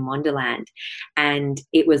Adventures in Wonderland. And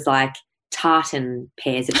it was like tartan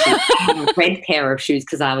pairs of shoes, red pair of shoes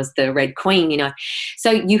because I was the red queen,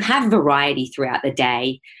 So you have variety throughout the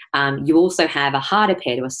day. You also have a harder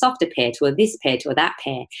pair to a softer pair to a this pair to a that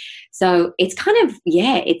pair. So it's kind of,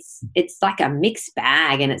 it's like a mixed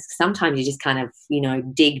bag, and it's sometimes you just kind of,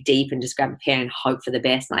 dig deep and just grab a pair and hope for the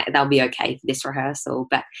best. They'll be okay for this rehearsal.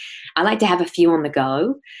 But I like to have a few on the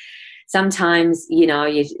go. Sometimes,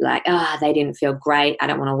 you're like, they didn't feel great. I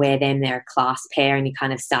don't want to wear them. They're a class pair. And you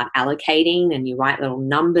kind of start allocating and you write little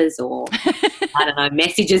numbers or, I don't know,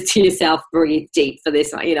 messages to yourself, breathe deep for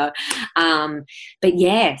this one, But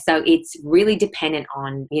yeah, so it's really dependent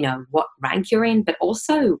on, what rank you're in, but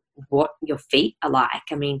also what your feet are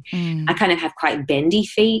like. I mean, I kind of have quite bendy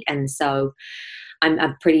feet. And so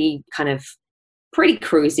I'm pretty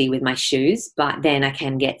cruisy with my shoes, but then I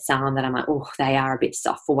can get some that I'm like, they are a bit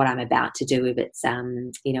soft for what I'm about to do. If it's,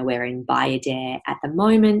 we're in Bayadere at the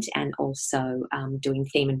moment and also doing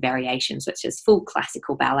theme and variations, which is full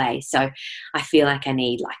classical ballet. So I feel like I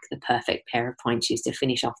need the perfect pair of point shoes to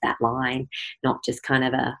finish off that line, not just kind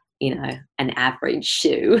of a an average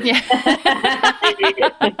shoe. Yeah.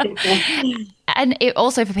 And it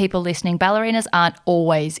also, for people listening, ballerinas aren't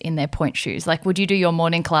always in their point shoes. Like, would you do your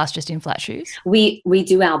morning class just in flat shoes? We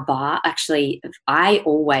do our bar. Actually, I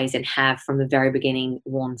always and have from the very beginning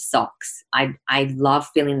worn socks. I love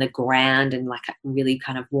feeling the ground and like really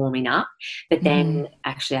kind of warming up. But then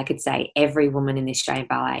actually I could say every woman in the Australian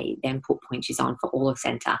Ballet then put point shoes on for all of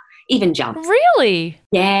centre, even jumps. Really?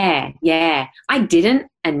 Yeah. I didn't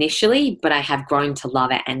initially, but I have grown to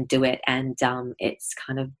love it and do it, and it's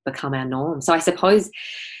kind of become our norm. So I suppose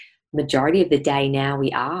majority of the day now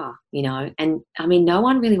we are, and I mean, no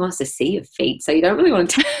one really wants to see your feet, so you don't really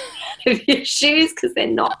want to take your shoes because they're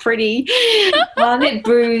not pretty. They're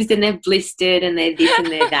bruised and they're blistered and they're this and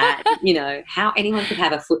they're that. How anyone could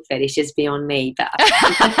have a foot fetish is beyond me. But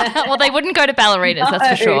well, they wouldn't go to ballerinas,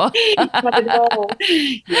 that's for sure. Not at all.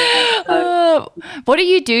 Yeah, so. What do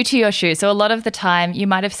you do to your shoes? So a lot of the time you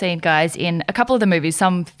might have seen, guys, in a couple of the movies,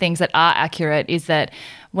 some things that are accurate is that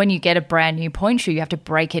when you get a brand new point shoe, you have to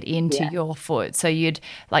break it into your foot. So you'd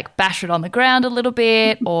like bash it on the ground a little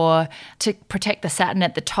bit, or to protect the satin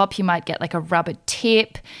at the top, you might get like a rubber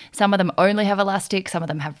tip. Some of them only have elastic, some of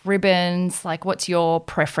them have ribbons. Like, what's your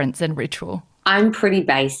preference and ritual? I'm pretty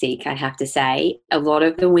basic, I have to say. A lot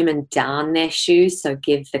of the women darn their shoes, so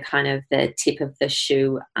give the kind of the tip of the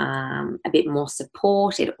shoe a bit more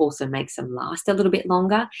support. It also makes them last a little bit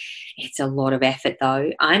longer. It's a lot of effort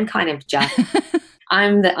though. I'm kind of just...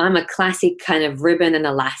 I'm a classic kind of ribbon and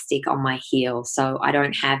elastic on my heel, so I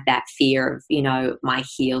don't have that fear of, my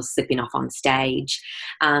heel slipping off on stage.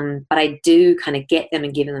 But I do kind of get them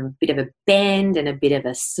and give them a bit of a bend and a bit of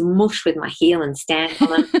a smush with my heel and stand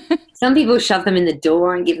on them. Some people shove them in the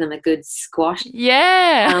door and give them a good squash.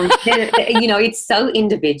 Yeah. It's so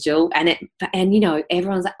individual, and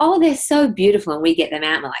everyone's like, oh, they're so beautiful, and we get them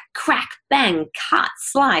out and we're like, crack, bang, cut,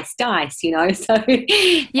 slice, dice, So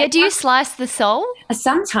yeah, do you slice the sole?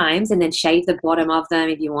 Sometimes, and then shave the bottom of them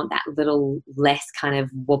if you want that little less kind of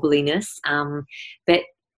wobbliness. But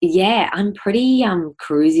yeah, I'm pretty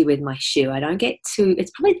cruisy with my shoe. I don't get too.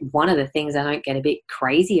 It's probably one of the things I don't get a bit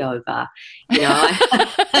crazy over.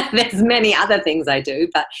 There's many other things I do,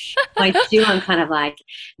 but my shoe, I'm kind of like,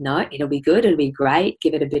 no, it'll be good. It'll be great.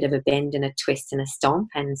 Give it a bit of a bend and a twist and a stomp,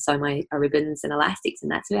 and sew my ribbons and elastics,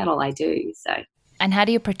 and that's about all I do. So. And how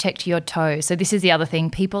do you protect your toes? So this is the other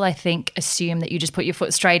thing. People, I think, assume that you just put your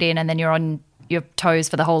foot straight in and then you're on your toes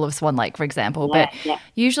for the whole of Swan Lake, for example. But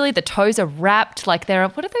usually the toes are wrapped. Like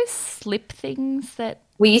what are those slip things that...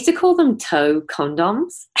 We used to call them toe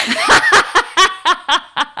condoms.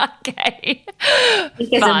 Okay.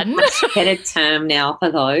 There's a much better term now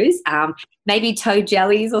for those. Maybe toe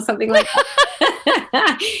jellies or something like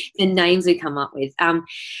that. The names we come up with.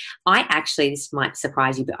 This might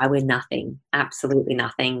surprise you, but I wear nothing, absolutely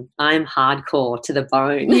nothing. I'm hardcore to the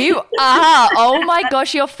bone. You are. Oh my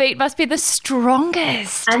gosh, your feet must be the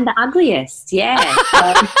strongest. And the ugliest, yeah.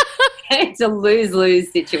 It's a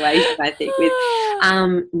lose-lose situation, I think.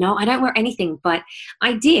 No, I don't wear anything, but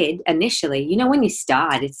I did initially. When you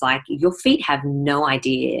start, it's like your feet have no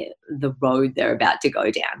idea the road they're about to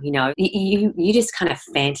go down. You just kind of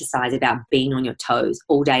fantasize about being on your toes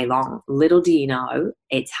all day long. Little do you know,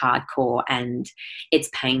 it's hardcore and it's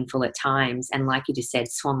painful at times. And like you just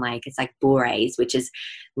said, Swan Lake, it's like bourrées, which is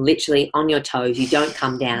literally on your toes. You don't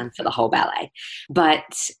come down for the whole ballet.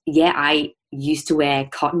 But yeah, I used to wear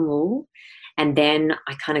cotton wool, and then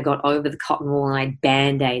I kind of got over the cotton wool and I'd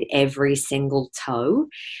Band-Aid every single toe.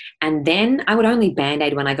 And then I would only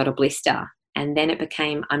Band-Aid when I got a blister. And then it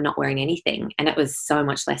became, I'm not wearing anything. And it was so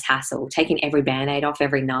much less hassle. Taking every Band-Aid off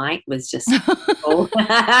every night was just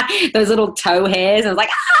those little toe hairs. I was like,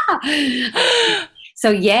 ah! So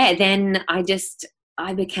yeah, then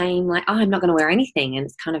I became like, oh, I'm not going to wear anything. And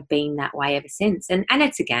it's kind of been that way ever since. And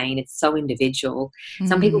it's so individual.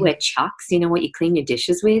 Some people wear chucks, what you clean your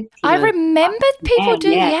dishes with. I remember people do,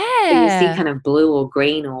 yeah. And you see kind of blue or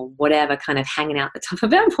green or whatever kind of hanging out the top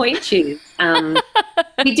of our point shoes.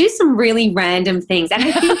 We do some really random things. And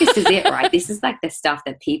I think this is it, right? This is like the stuff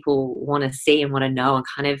that people want to see and want to know, and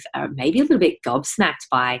kind of maybe a little bit gobsmacked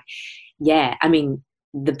by,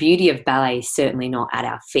 the beauty of ballet is certainly not at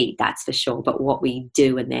our feet, that's for sure. But what we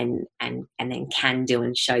do and then can do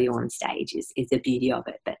and show you on stage is the beauty of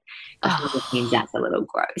it. But I think it means that's a little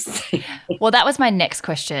gross. Well, that was my next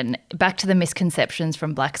question. Back to the misconceptions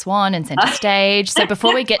from Black Swan and Centre Stage. So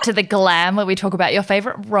before we get to the glam, where we talk about your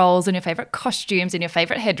favourite roles and your favourite costumes and your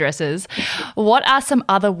favourite headdresses, what are some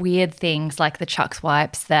other weird things like the chuck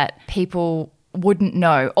swipes that people wouldn't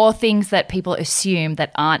know, or things that people assume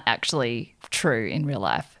that aren't actually true in real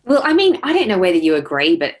life? Well, I mean, I don't know whether you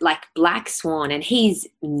agree, but like Black Swan, and he's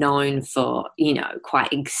known for,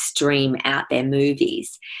 quite extreme out there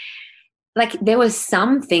movies. Like there was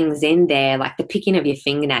some things in there, like the picking of your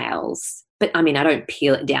fingernails. But I mean, I don't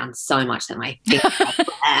peel it down so much that my fingernails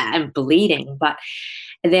are bleeding. But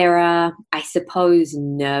there are, I suppose,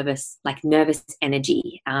 nervous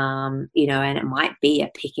energy, and it might be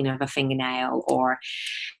a picking of a fingernail, or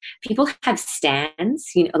people have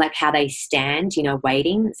stands, like how they stand,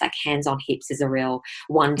 waiting. It's like hands on hips is a real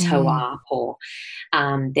one toe up, or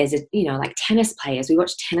there's like tennis players. We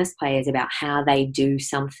watch tennis players about how they do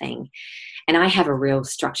something. And I have a real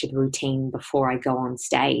structured routine before I go on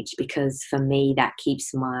stage, because for me, that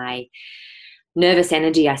keeps my nervous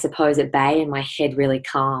energy, I suppose, at bay and my head really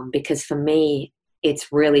calm. Because for me, it's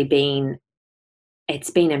been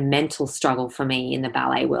a mental struggle for me in the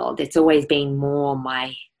ballet world. It's always been more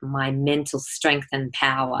my mental strength and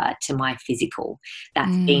power to my physical.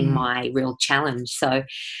 That's been my real challenge. So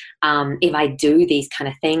if I do these kind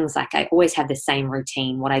of things, like I always have the same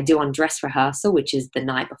routine. What I do on dress rehearsal, which is the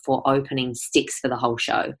night before opening, sticks for the whole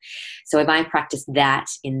show. So if I practice that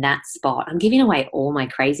in that spot, I'm giving away all my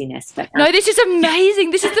craziness. But no, this is amazing.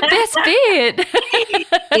 This is the best bit.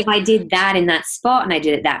 If I did that in that spot and I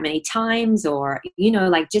did it that many times, or,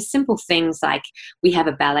 like just simple things like we have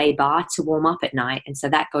a ballet bar to warm up at night. And so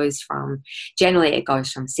that generally it goes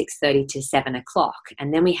from 6:30 to 7 o'clock.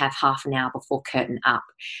 And then we have half an hour before curtain up,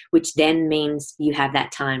 which then means you have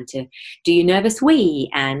that time to do your nervous wee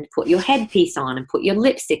and put your headpiece on and put your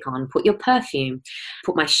lipstick on, put your perfume,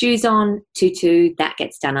 put my shoes on, tutu, that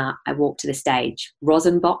gets done up. I walk to the stage.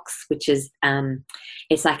 Rosin box, which is,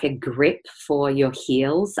 it's like a grip for your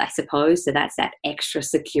heels, I suppose. So that's that extra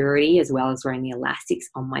security, as well as wearing the elastics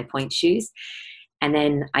on my point shoes. And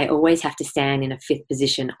then I always have to stand in a fifth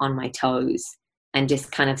position on my toes and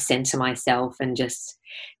just kind of center myself and just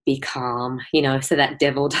be calm, so that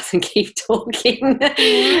devil doesn't keep talking.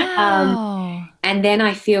 Wow. And then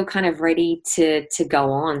I feel kind of ready to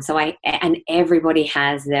go on. So and everybody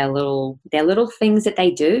has their little things that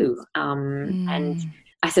they do. And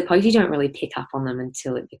I suppose you don't really pick up on them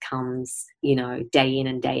until it becomes, day in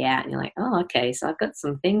and day out. And you're like, oh, okay, so I've got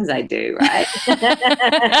some things I do, right?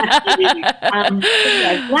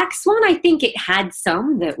 Black Swan, I think it had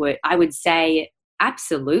some that were, I would say,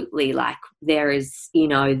 absolutely, like there is,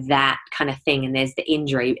 that kind of thing, and there's the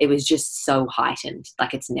injury. It was just so heightened,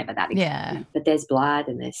 like it's never that extreme. Yeah. But there's blood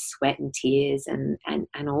and there's sweat and tears and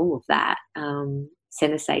all of that.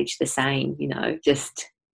 Center stage the same, just,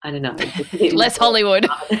 I don't know. Less Hollywood.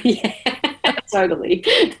 Yeah, totally.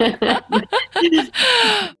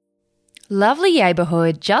 Lovely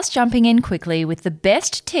neighbourhood, just jumping in quickly with the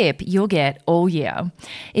best tip you'll get all year.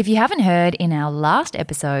 If you haven't heard in our last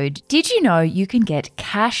episode, did you know you can get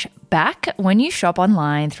cash back when you shop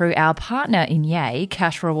online through our partner in Yay,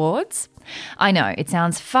 Cash Rewards? I know, it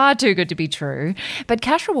sounds far too good to be true, but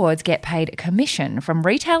Cash Rewards get paid a commission from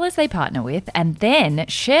retailers they partner with and then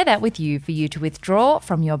share that with you for you to withdraw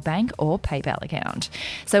from your bank or PayPal account.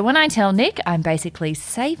 So when I tell Nick I'm basically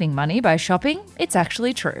saving money by shopping, it's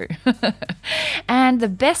actually true. And the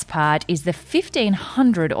best part is the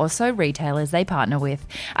 1,500 or so retailers they partner with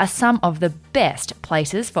are some of the best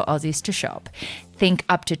places for Aussies to shop. Think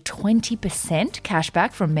up to 20%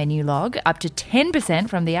 cashback from Menulog, up to 10%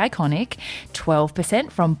 from The Iconic,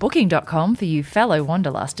 12% from Booking.com for you fellow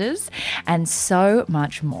Wanderlusters, and so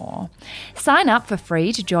much more. Sign up for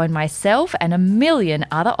free to join myself and a million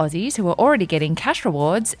other Aussies who are already getting cash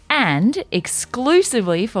rewards, and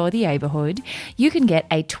exclusively for the neighbourhood, you can get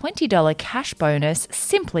a $20 cash bonus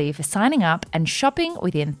simply for signing up and shopping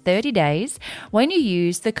within 30 days when you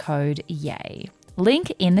use the code YAY.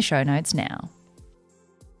 Link in the show notes now.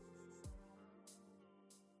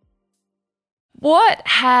 What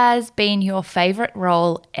has been your favourite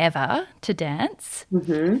role ever to dance?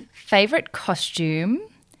 Favourite costume?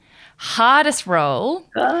 Hardest role?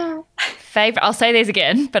 Favourite, I'll say these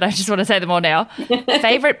again, but I just want to say them all now.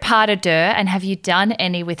 Favourite pas de deux, and have you done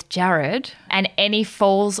any with Jared? And any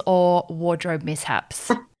falls or wardrobe mishaps?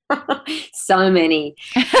 So many.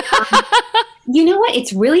 You know what?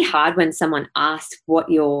 It's really hard when someone asks what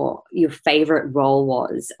your favorite role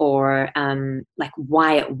was, or like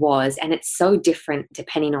why it was, and it's so different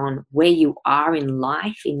depending on where you are in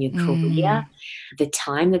life, in your career, the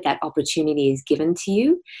time that opportunity is given to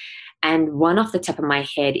you. And one off the top of my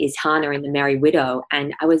head is Hannah in The Merry Widow,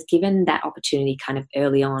 and I was given that opportunity kind of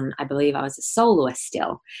early on. I believe I was a soloist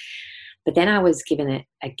still. But then I was given it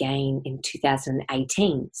again in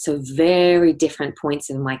 2018. So very different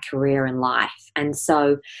points of my career and life. And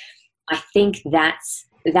so I think that's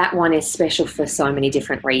that one is special for so many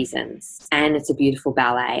different reasons, and it's a beautiful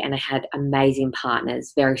ballet, and I had amazing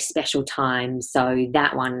partners, very special times. So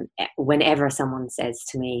that one, whenever someone says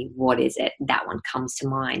to me, what is it, that one comes to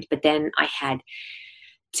mind. But then I had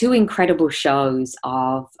two incredible shows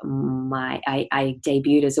of I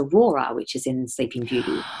debuted as Aurora, which is in Sleeping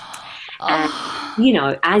Beauty. And, you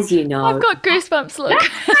know, as you know, I've got goosebumps, look.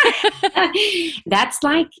 that's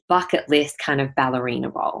like bucket list kind of ballerina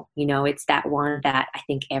role. You know, it's that one that I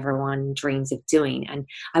think everyone dreams of doing. And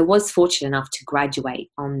I was fortunate enough to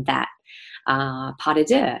graduate on that pas de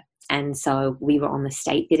deux. And so we were on the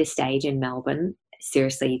State Theatre stage in Melbourne.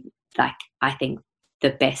 Seriously, like, I think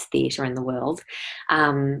the best theatre in the world.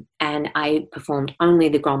 And I performed only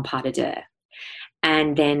the Grand Pas de Deux.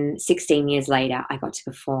 And then 16 years later, I got to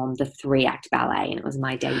perform the 3-act ballet, and it was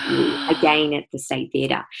my debut again at the State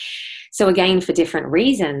Theatre. So again, for different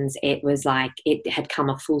reasons, it was like it had come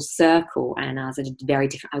a full circle, and I was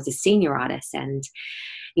I was a senior artist, and,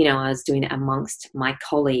 you know, I was doing it amongst my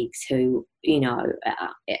colleagues who, you know,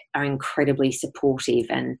 are incredibly supportive.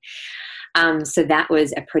 And so that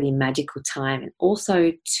was a pretty magical time. And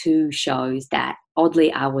also 2 shows that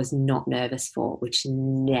oddly I was not nervous for, which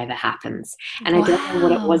never happens. And I don't know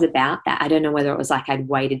what it was about that. I don't know whether it was like I'd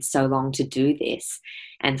waited so long to do this,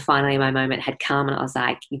 and finally my moment had come, and I was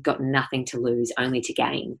like, you've got nothing to lose, only to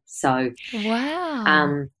gain. So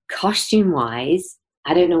costume wise,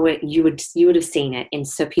 I don't know what you would have seen it in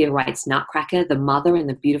Sir Pirouette's Nutcracker, the mother in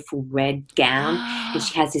the beautiful red gown, and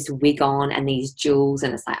she has this wig on and these jewels,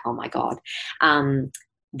 and it's like, oh my God.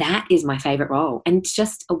 That is my favorite role, and it's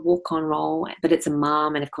just a walk-on role, but it's a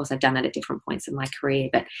mom, and of course I've done it at different points in my career,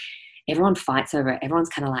 but everyone fights over it. Everyone's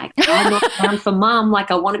kind of like, I'm not down for mum. Like,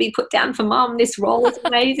 I want to be put down for mum. This role is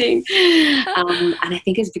amazing. And I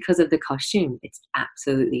think it's because of the costume. It's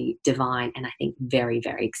absolutely divine, and I think very,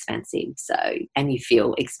 very expensive. So, and you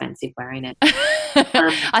feel expensive wearing it.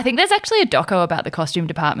 I think there's actually a doco about the costume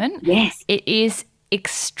department. Yes. It is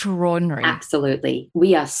extraordinary. Absolutely.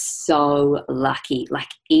 We are so lucky. Like,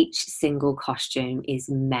 each single costume is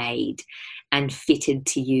made and fitted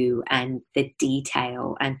to you, and the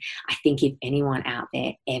detail. And I think if anyone out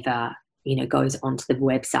there ever, you know, goes onto the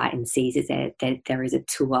website and sees that there is a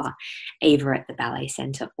tour either at the Ballet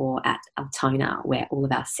Centre or at Altona where all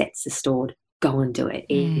of our sets are stored, go and do it.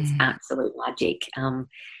 It's absolute magic.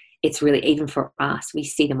 It's really, even for us, we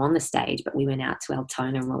see them on the stage, but we went out to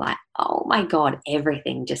Altona and we're like, oh my God,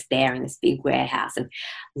 everything just there in this big warehouse and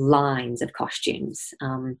lines of costumes.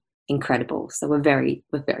 Incredible. So we're very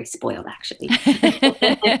spoiled, actually.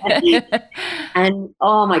 And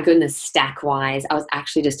oh my goodness, stack wise, I was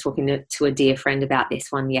actually just talking to a dear friend about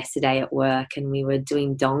this one yesterday at work, and we were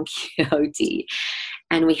doing Don Quixote,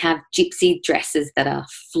 and we have gypsy dresses that are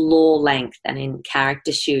floor length and in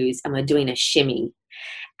character shoes, and we're doing a shimmy.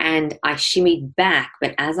 And I shimmied back,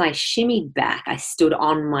 but as I shimmied back, I stood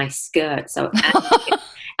on my skirt. So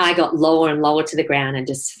I got lower and lower to the ground and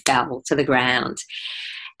just fell to the ground.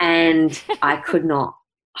 And I could not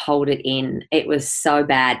hold it in. It was so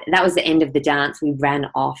bad. That was the end of the dance. We ran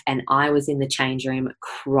off, and I was in the change room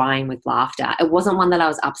crying with laughter. It wasn't one that I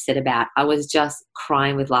was upset about. I was just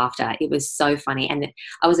crying with laughter. It was so funny. And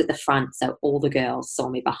I was at the front, so all the girls saw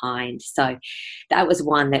me behind. So that was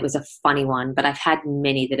one that was a funny one. But I've had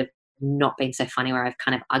many that have not been so funny, where I've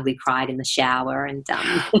kind of ugly cried in the shower and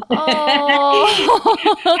had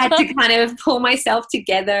to kind of pull myself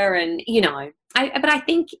together. And, you know, but I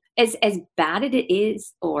think as bad as it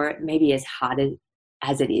is, or maybe as hard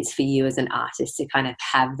as it is for you as an artist to kind of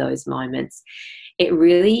have those moments, it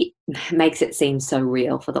really makes it seem so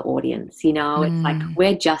real for the audience. You know, it's like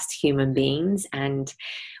we're just human beings, and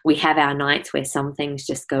we have our nights where some things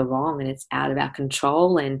just go wrong and it's out of our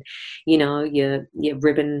control, and, you know, your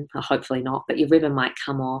ribbon, hopefully not, but your ribbon might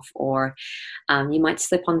come off, or you might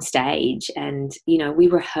slip on stage. And, you know, we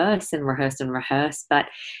rehearse and rehearse and rehearse, but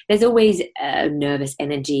there's always a nervous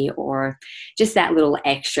energy or just that little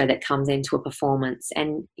extra that comes into a performance.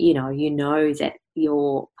 And, you know that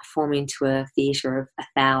you're performing to a theatre of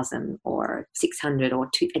 1,000 or 600 or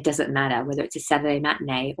 2, it doesn't matter whether it's a Saturday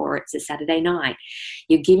matinee or it's a Saturday night.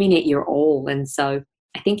 You're giving it your all, and so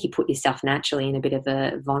I think you put yourself naturally in a bit of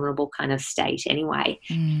a vulnerable kind of state anyway.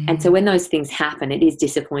 And so when those things happen, it is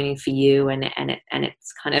disappointing for you, and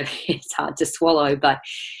it's kind of, it's hard to swallow, but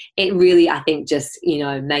it really, I think, just, you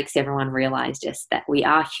know, makes everyone realize just that we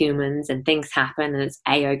are humans and things happen, and it's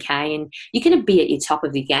A-okay, and you can be at your top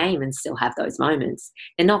of your game and still have those moments.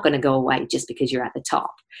 They're not going to go away just because you're at the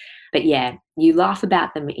top. But yeah, you laugh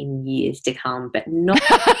about them in years to come, but not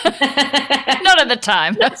not at the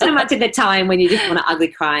time. Not so much at the time when you just want to ugly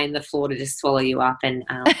cry in the floor to just swallow you up and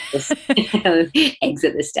just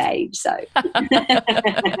exit the stage. So, oh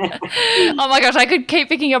my gosh, I could keep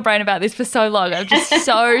picking your brain about this for so long. I'm just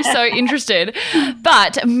so interested.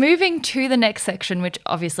 But moving to the next section, which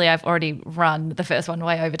obviously I've already run the first one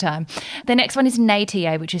way over time. The next one is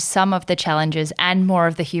NATA, which is some of the challenges and more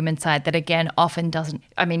of the human side that, again, often doesn't.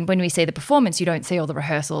 I mean, when we see the performance, you don't see all the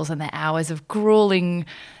rehearsals and the hours of grueling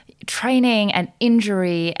training and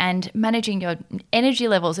injury and managing your energy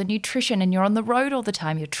levels and nutrition, and you're on the road all the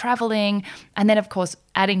time, you're traveling, and then of course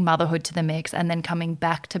adding motherhood to the mix and then coming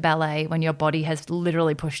back to ballet when your body has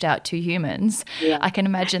literally pushed out two humans. Yeah. I can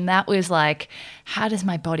imagine that was like, how does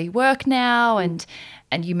my body work now? And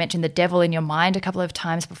you mentioned the devil in your mind a couple of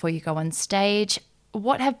times before you go on stage.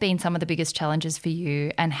 What have been some of the biggest challenges for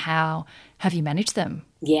you and how have you managed them?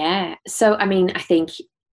 Yeah. So, I mean, I think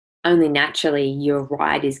only naturally your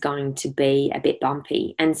ride is going to be a bit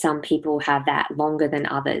bumpy, and some people have that longer than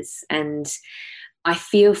others. And I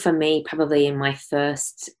feel for me, probably in my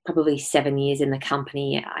first 7 years in the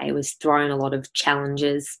company, I was thrown a lot of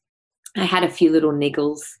challenges. I had a few little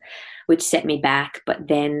niggles which set me back, but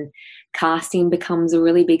then casting becomes a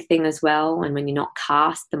really big thing as well. And when you're not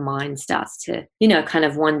cast, the mind starts to, kind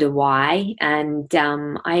of wonder why. And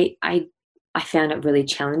I found it really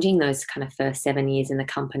challenging those kind of first 7 years in the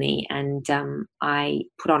company, and I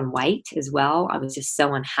put on weight as well. I was just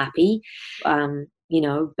so unhappy.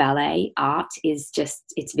 Ballet art is just,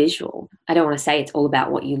 it's visual. I don't want to say it's all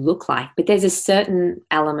about what you look like, but there's a certain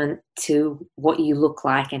element to what you look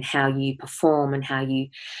like and how you perform and how you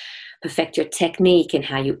perfect your technique and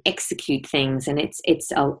how you execute things. And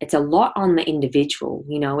it's a lot on the individual.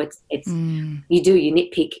 You you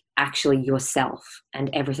nitpick actually yourself and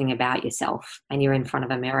everything about yourself, and you're in front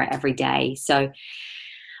of a mirror every day. So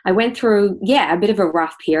I went through, a bit of a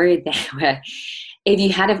rough period there where if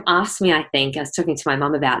you had have asked me, I think, I was talking to my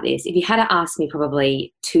mum about this, if you had to ask me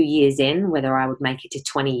probably 2 years in whether I would make it to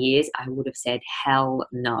 20 years, I would have said, hell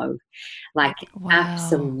no. Like, wow.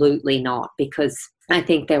 Absolutely not. Because I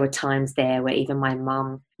think there were times there where even my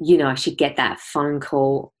mum, she'd get that phone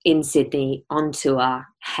call in Sydney on tour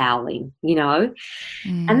howling,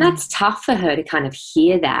 and that's tough for her to kind of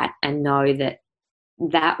hear that and know that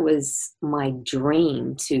that was my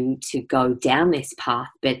dream to go down this path,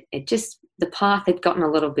 but the path had gotten a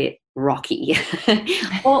little bit rocky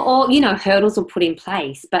or hurdles were put in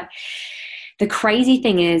place. But the crazy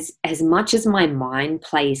thing is, as much as my mind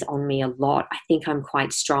plays on me a lot, I think I'm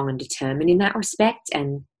quite strong and determined in that respect.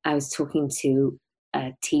 And I was talking to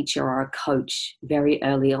a teacher or a coach very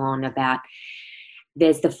early on about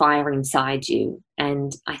there's the fire inside you.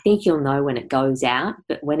 And I think you'll know when it goes out,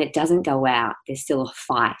 but when it doesn't go out, there's still a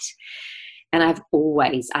fight. And I've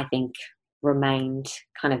always, I think, remained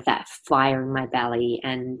kind of that fire in my belly.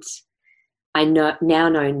 And I know now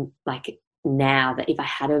that if I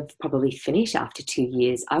had have probably finished after 2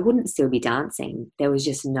 years, I wouldn't still be dancing. There was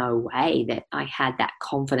just no way that I had that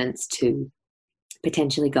confidence to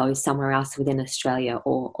potentially go somewhere else within Australia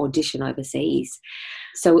or audition overseas.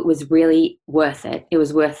 So it was really worth it. It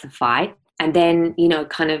was worth the fight. And then,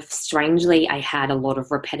 kind of strangely, I had a lot of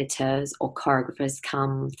repetiteurs or choreographers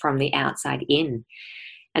come from the outside in.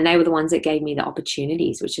 And they were the ones that gave me the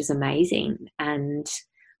opportunities, which is amazing. And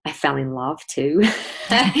I fell in love too. So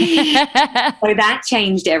that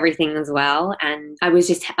changed everything as well. And I was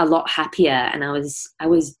just a lot happier, and I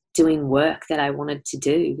was doing work that I wanted to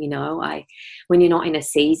do. When you're not in a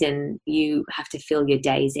season, you have to fill your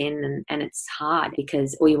days in, and it's hard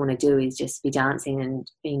because all you want to do is just be dancing and,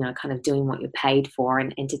 kind of doing what you're paid for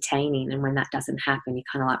and entertaining. And when that doesn't happen, you're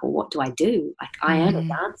kind of like, well, what do I do? Like, I am a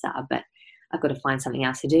dancer, but I've got to find something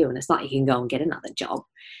else to do. And it's not like you can go and get another job.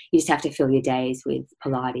 You just have to fill your days with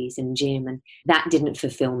Pilates and gym. And that didn't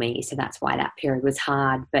fulfill me. So that's why that period was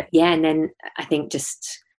hard. But yeah, and then I think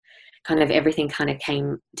just kind of everything kind of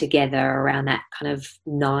came together around that kind of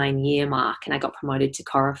 9-year mark, and I got promoted to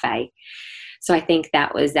choreography. So I think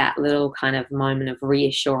that was that little kind of moment of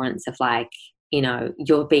reassurance of like,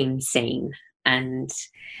 you're being seen and,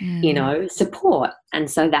 support.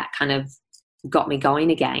 And so that kind of got me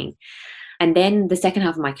going again. And then the second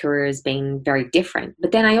half of my career has been very different.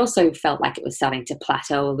 But then I also felt like it was starting to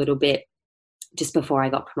plateau a little bit just before I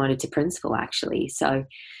got promoted to principal, actually. So,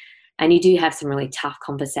 and you do have some really tough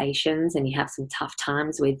conversations, and you have some tough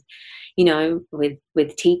times with,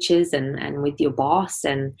 with teachers and with your boss,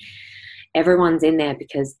 and everyone's in there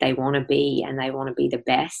because they want to be, and they want to be the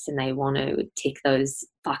best, and they want to tick those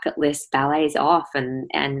bucket list ballets off,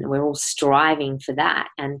 and we're all striving for that.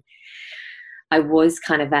 And I was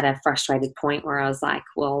kind of at a frustrated point where I was like,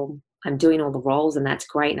 well, I'm doing all the roles and that's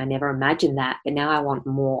great. And I never imagined that, but now I want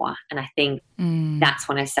more. And I think that's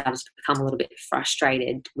when I started to become a little bit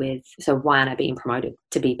frustrated with, so why aren't I being promoted,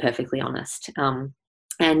 to be perfectly honest?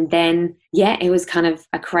 And then, yeah, it was kind of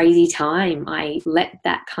a crazy time. I let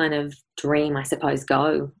that kind of dream, I suppose,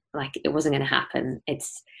 go. Like, it wasn't going to happen.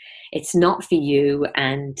 It's not for you.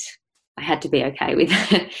 And I had to be okay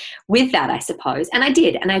with that, I suppose. And I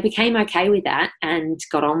did. And I became okay with that and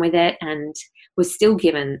got on with it and was still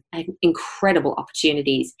given incredible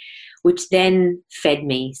opportunities, which then fed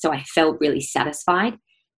me. So I felt really satisfied.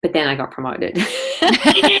 But then I got promoted.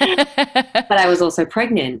 But I was also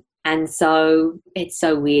pregnant. And so it's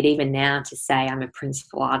so weird even now to say I'm a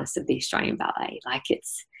principal artist of the Australian Ballet. Like,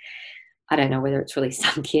 I don't know whether it's really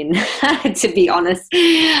sunk in, to be honest.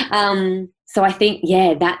 So I think,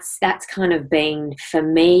 yeah, that's kind of been, for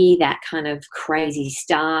me, that kind of crazy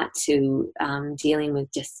start to dealing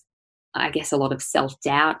with just, I guess, a lot of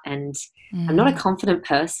self-doubt. And I'm not a confident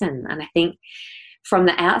person. And I think from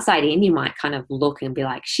the outside in, you might kind of look and be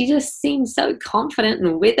like, she just seems so confident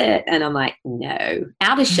and with it. And I'm like, no.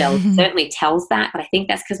 Outer shell certainly tells that, but I think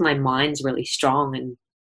that's because my mind's really strong and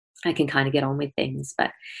I can kind of get on with things.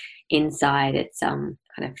 But inside, it's kind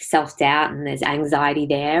of self-doubt and there's anxiety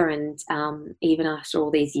there, and even after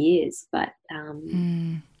all these years. But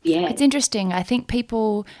yeah. It's interesting. I think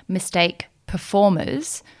people mistake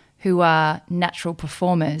performers who are natural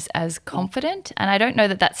performers as confident. And I don't know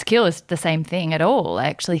that skill is the same thing at all. I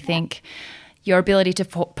actually think your ability to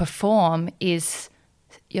perform is,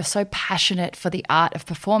 you're so passionate for the art of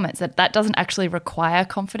performance that doesn't actually require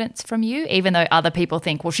confidence from you, even though other people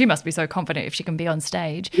think, well, she must be so confident if she can be on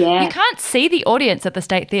stage. Yeah. You can't see the audience at the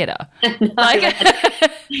State Theatre.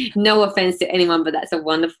 No offense to anyone, but that's a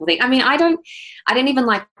wonderful thing. I mean, I don't even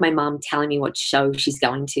like my mum telling me what show she's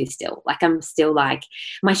going to still. Like, I'm still like,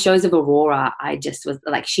 my shows of Aurora, I just was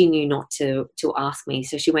like, she knew not to ask me.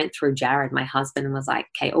 So she went through Jared, my husband, and was like,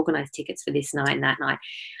 okay, organise tickets for this night and that night.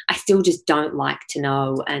 I still just don't like to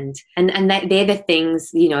know. And they're the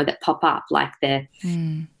things, you know, that pop up, like the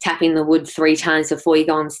tapping the wood 3 times before you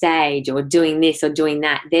go on stage, or doing this or doing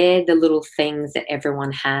that. They're the little things that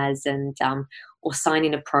everyone has. And or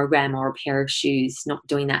signing a program or a pair of shoes, not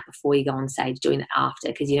doing that before you go on stage, doing it after,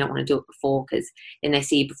 because you don't want to do it before, because then they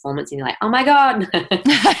see your performance and you're like, oh my God.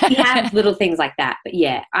 You have little things like that. But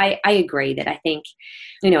yeah, I agree that I think,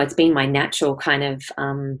 you know, it's been my natural kind of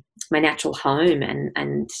my natural home,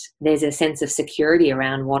 and there's a sense of security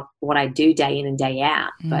around what I do day in and day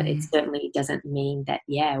out. But it certainly doesn't mean that,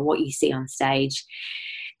 yeah, what you see on stage,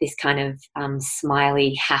 this kind of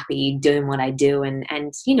smiley, happy, doing what I do, and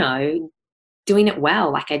you know, doing it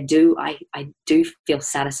well. Like, I do feel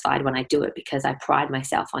satisfied when I do it, because I pride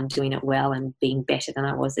myself on doing it well and being better than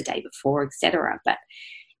I was the day before, etc. But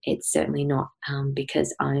it's certainly not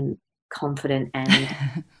because I'm confident and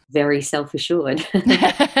very self-assured.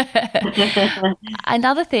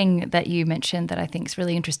 Another thing that you mentioned that I think is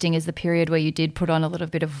really interesting is the period where you did put on a little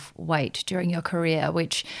bit of weight during your career,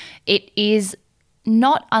 which it is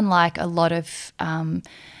not unlike a lot of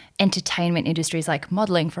entertainment industries like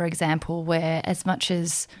modelling, for example, where as much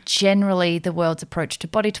as generally the world's approach to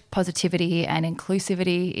body positivity and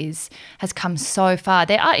inclusivity has come so far,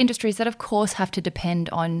 there are industries that of course have to depend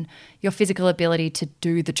on your physical ability to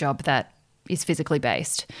do the job that is physically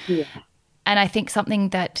based. Yeah. And I think something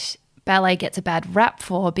that ballet gets a bad rap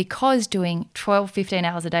for, because doing 12, 15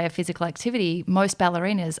 hours a day of physical activity, most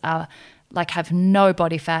ballerinas have no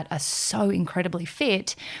body fat, are so incredibly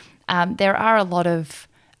fit. There are a lot of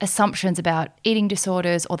assumptions about eating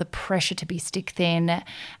disorders or the pressure to be stick thin.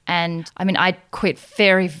 And I mean, I quit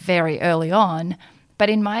very, very early on. But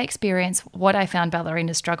in my experience, what I found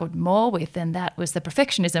ballerinas struggled more with than that was the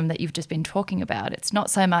perfectionism that you've just been talking about. It's not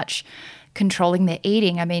so much controlling their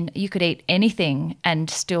eating. I mean, you could eat anything and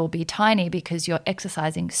still be tiny because you're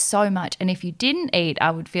exercising so much. And if you didn't eat, I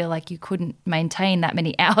would feel like you couldn't maintain that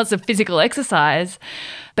many hours of physical exercise.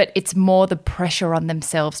 But it's more the pressure on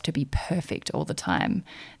themselves to be perfect all the time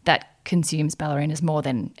that consumes ballerinas more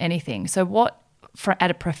than anything. So what, at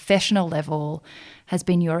a professional level, has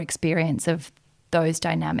been your experience of those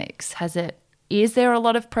dynamics? Is there a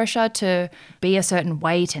lot of pressure to be a certain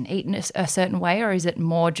weight and eat in a certain way, or is it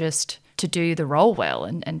more just to do the role well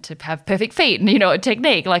and to have perfect feet and, you know, a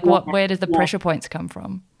technique? Like, where does the pressure points come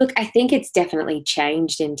from? Look, I think it's definitely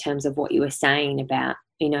changed in terms of what you were saying about,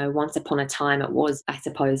 you know, once upon a time it was, I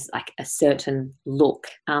suppose, like a certain look.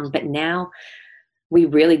 But now we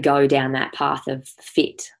really go down that path of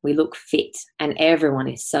fit. We look fit, and everyone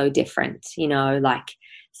is so different, you know, like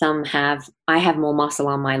I have more muscle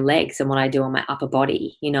on my legs than what I do on my upper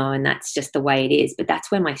body, and that's just the way it is. But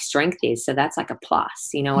that's where my strength is. So that's like a plus,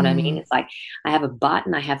 you know what I mean? It's like I have a butt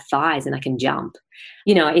and I have thighs and I can jump.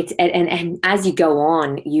 It's and as you go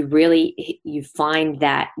on, you find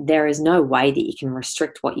that there is no way that you can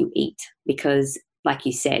restrict what you eat, because like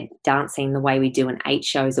you said, dancing the way we do in 8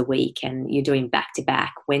 shows a week, and you're doing back to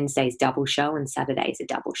back. Wednesday's double show and Saturday's a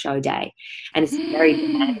double show day. And it's very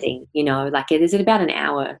demanding, like it is about an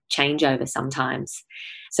hour changeover sometimes.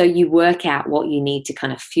 So you work out what you need to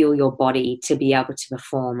kind of fuel your body to be able to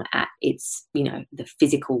perform at its, the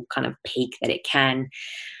physical kind of peak that it can.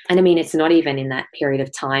 And I mean, it's not even in that period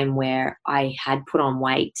of time where I had put on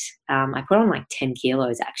weight. I put on like 10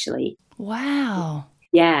 kilos actually. Wow.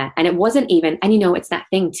 Yeah. And it wasn't even, and it's that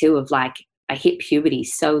thing too of like, I hit puberty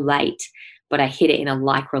so late, but I hit it in a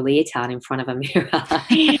lycra leotard in front of a mirror.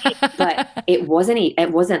 But it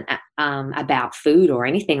wasn't about food or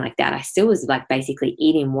anything like that. I still was like basically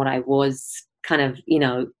eating what I was kind of,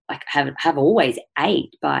 like have always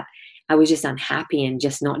ate, but I was just unhappy and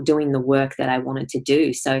just not doing the work that I wanted to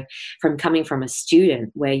do. So from coming from a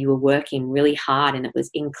student where you were working really hard and it was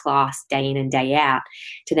in class day in and day out,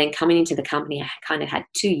 to then coming into the company, I kind of had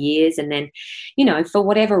 2 years. And then, for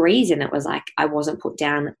whatever reason, it was like I wasn't put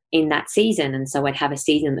down in that season. And so I'd have a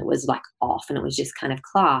season that was like off and it was just kind of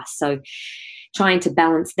class. So trying to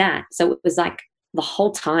balance that. So it was like the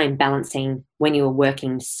whole time balancing when you were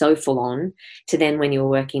working so full on to then when you were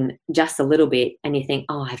working just a little bit and you think,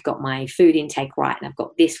 oh, I've got my food intake right and I've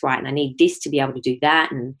got this right and I need this to be able to do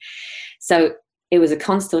that. And so it was a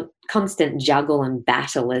constant juggle and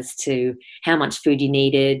battle as to how much food you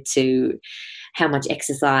needed, to how much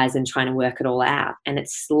exercise, and trying to work it all out. And it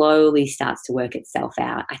slowly starts to work itself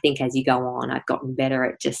out. I think as you go on, I've gotten better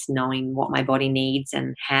at just knowing what my body needs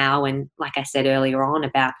and how. And like I said earlier on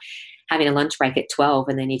about having a lunch break at 12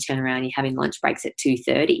 and then you turn around and you're having lunch breaks at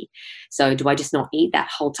 2:30. So do I just not eat that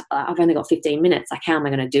whole time? I've only got 15 minutes. Like, how am I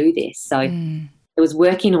going to do this? So it was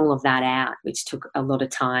working all of that out, which took a lot of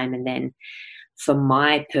time. And then for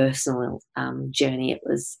my personal journey,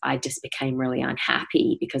 I just became really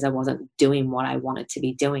unhappy because I wasn't doing what I wanted to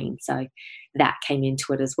be doing. So that came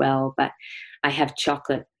into it as well. But I have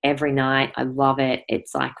chocolate every night. I love it.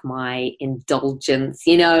 It's like my indulgence,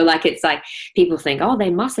 like it's like people think, oh,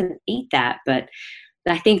 they mustn't eat that. But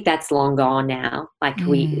I think that's long gone now. Like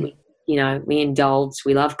we indulge.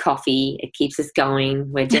 We love coffee. It keeps us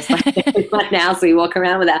going. We're just like everyone now. So we walk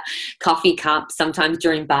around with our coffee cups. Sometimes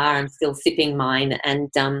during bar, I'm still sipping mine.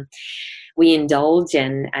 And we indulge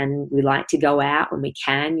and we like to go out when we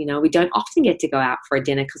can. We don't often get to go out for a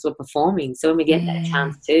dinner because we're performing. So when we get that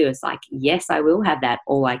chance too, it's like, yes, I will have that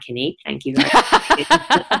all I can eat. Thank you very much.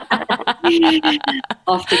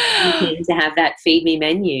 Often to have that feed me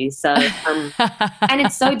menu. So, and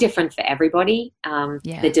it's so different for everybody.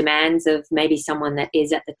 The demands of maybe someone that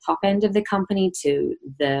is at the top end of the company to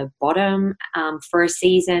the bottom for a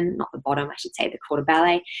season, not the bottom, I should say the quarter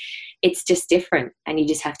ballet. It's just different and you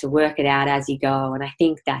just have to work it out as you go. And I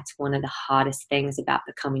think that's one of the hardest things about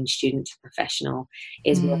becoming student to professional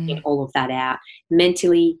is working all of that out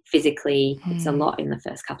mentally, physically. It's a lot in the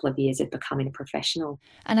first couple of years of becoming a professional.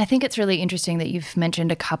 And I think it's really interesting that you've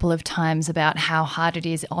mentioned a couple of times about how hard it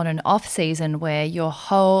is on an off season where your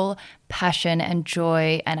whole passion and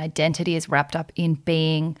joy and identity is wrapped up in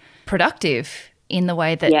being productive in the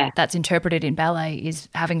way that that's interpreted in ballet is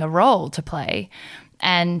having a role to play.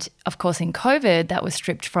 And of course, in COVID, that was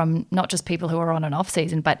stripped from not just people who were on an off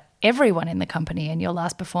season, but everyone in the company. And your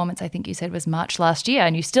last performance, I think you said, was March last year,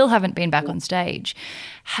 and you still haven't been back on stage.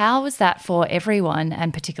 How was that for everyone,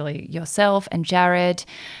 and particularly yourself and Jared,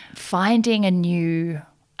 finding a new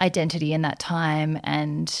identity in that time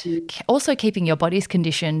and also keeping your bodies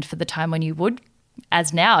conditioned for the time when you would,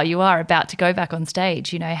 as now you are about to go back on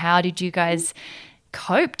stage? How did you guys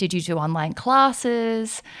cope? Did you do online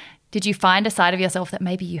classes? Did you find a side of yourself that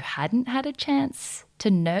maybe you hadn't had a chance to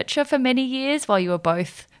nurture for many years while you were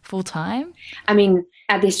both full-time? I mean,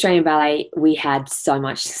 at the Australian Ballet, we had so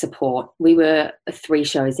much support. We were 3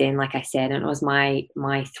 shows in, like I said, and it was my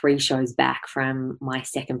 3 shows back from my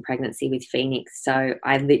second pregnancy with Phoenix. So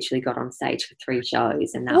I literally got on stage for 3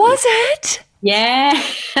 shows. And that was it? Yeah.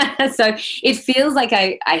 So it feels like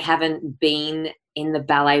I haven't been in the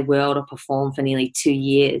ballet world or performed for nearly 2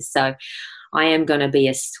 years. So I am going to be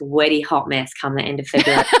a sweaty hot mess come the end of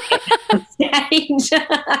February on stage. You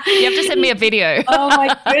have to send me a video. Oh,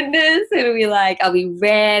 my goodness. It'll be like, I'll be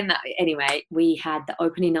red. Anyway, we had the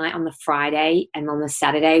opening night on the Friday, and on the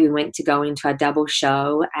Saturday we went to go into our double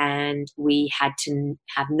show, and we had to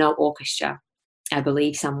have no orchestra. I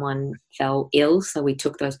believe someone fell ill, so we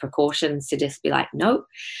took those precautions to just be like, nope.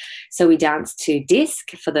 So we danced to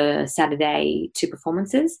disc for the Saturday 2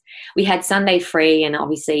 performances. We had Sunday free, and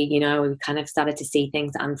obviously, we kind of started to see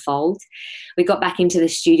things unfold. We got back into the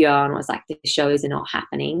studio and was like, the shows are not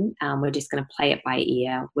happening. We're just going to play it by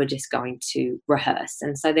ear. We're just going to rehearse.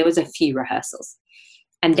 And so there was a few rehearsals.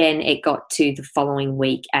 And then it got to the following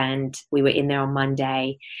week, and we were in there on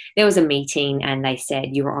Monday. There was a meeting, and they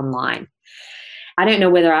said, you were online. I don't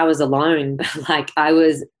know whether I was alone, but like I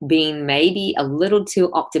was being maybe a little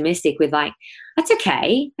too optimistic with like, that's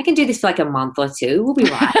okay. I can do this for like a month or two. We'll be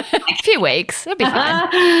right. A few weeks. It'll be fine.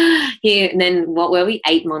 Yeah, and then what were we?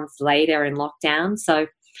 8 months later in lockdown. So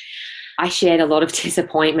I shared a lot of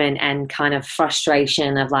disappointment and kind of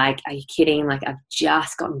frustration of like, are you kidding? Like, I've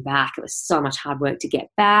just gotten back. It was so much hard work to get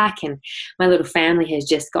back. And my little family has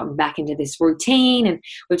just gotten back into this routine, and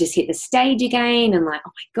we've just hit the stage again. And like,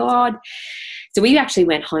 oh my God. So we actually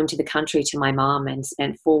went home to the country to my mum and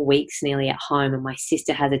spent 4 weeks nearly at home. And my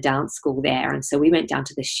sister has a dance school there. And so we went down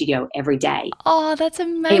to the studio every day. Oh, that's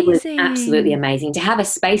amazing. It was absolutely amazing. To have a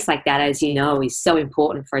space like that, as you know, is so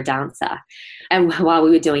important for a dancer. And while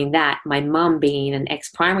we were doing that, my mum, being an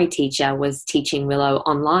ex-primary teacher, was teaching Willow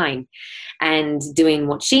online and doing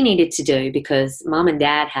what she needed to do, because mum and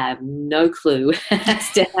dad have no clue as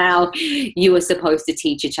to how you are supposed to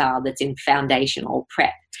teach a child that's in foundation or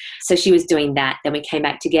prep. So she was doing that. Then we came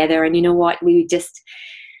back together, and you know what? We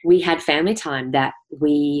had family time that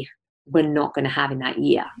we were not going to have in that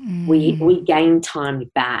year. We gained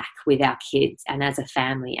time back with our kids and as a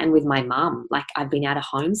family, and with my mum. Like, I've been out of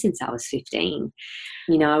home since I was 15.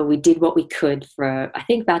 We did what we could for, I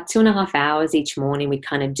think, about 2.5 hours each morning. We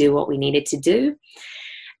kind of do what we needed to do.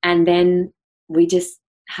 And then we just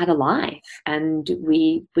had a life, and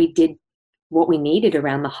we did what we needed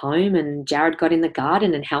around the home. And Jared got in the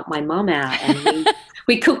garden and helped my mum out. And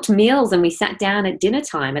we cooked meals, and we sat down at dinner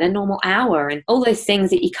time at a normal hour, and all those things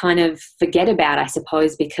that you kind of forget about, I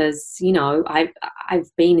suppose, because, I've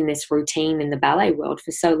been in this routine in the ballet world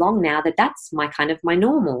for so long now that that's my kind of my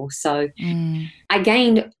normal. So I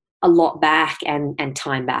gained a lot back and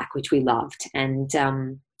time back, which we loved.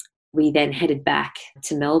 And we then headed back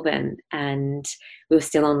to Melbourne, and we were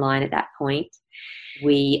still online at that point.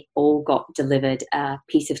 We all got delivered a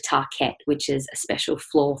piece of tarquette, which is a special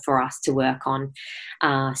floor for us to work on,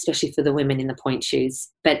 especially for the women in the point shoes.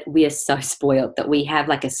 But we are so spoiled that we have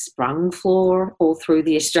like a sprung floor all through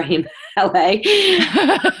the Australian ballet,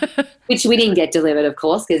 which we didn't get delivered, of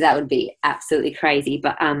course, because that would be absolutely crazy.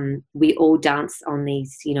 But we all danced on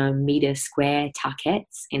these, meter square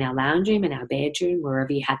tarquettes in our lounge room, in our bedroom,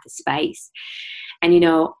 wherever you had the space. And,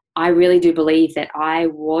 I really do believe that I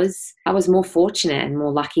was more fortunate and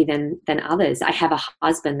more lucky than others. I have a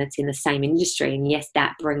husband that's in the same industry, and yes,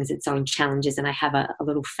 that brings its own challenges, and I have a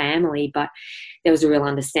little family, but there was a real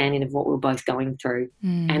understanding of what we were both going through,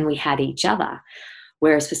 and we had each other.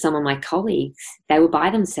 Whereas for some of my colleagues, they were by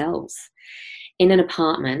themselves in an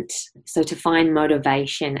apartment. So to find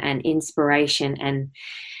motivation and inspiration and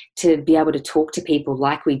to be able to talk to people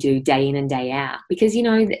like we do day in and day out, because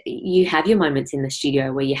you have your moments in the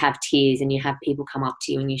studio where you have tears and you have people come up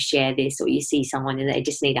to you and you share this, or you see someone and they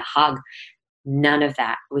just need a hug. None of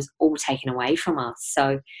that was all taken away from us.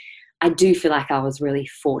 So I do feel like I was really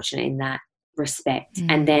fortunate in that respect.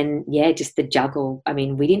 And then just the juggle. I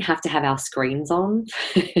mean, we didn't have to have our screens on.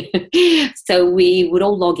 So we would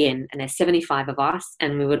all log in, and there's 75 of us,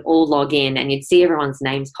 and we would all log in, and you'd see everyone's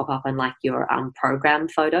names pop up on like your program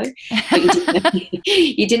photo, but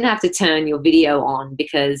you didn't have to turn your video on,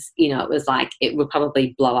 because it was like it would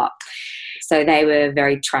probably blow up. So they were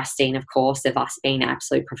very trusting, of course, of us being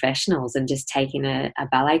absolute professionals and just taking a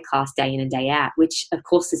ballet class day in and day out, which of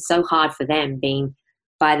course is so hard for them, being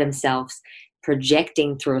by themselves,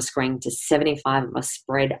 projecting through a screen to 75 of us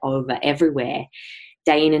spread over everywhere,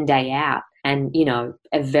 day in and day out. And,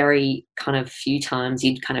 a very kind of few times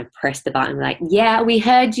you'd kind of press the button like, yeah, we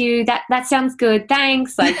heard you. That sounds good.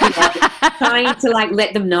 Thanks. Like, trying to like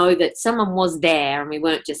let them know that someone was there and we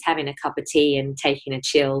weren't just having a cup of tea and taking a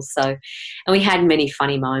chill. So, and we had many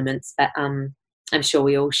funny moments, but I'm sure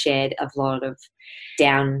we all shared a lot of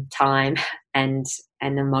downtime and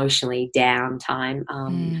emotionally downtime.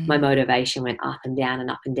 My motivation went up and down and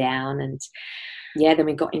up and down. And then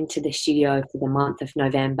we got into the studio for the month of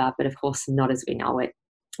November, but of course not as we know it.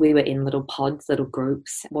 We were in little pods, little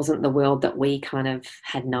groups. It wasn't the world that we kind of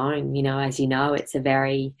had known. As you know, it's a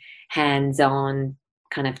very hands-on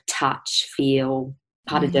kind of touch, feel,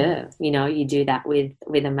 pas de deux. You do that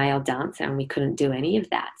with a male dancer, and we couldn't do any of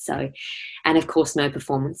that. So, and of course no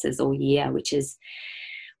performances all year, which is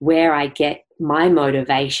where I get my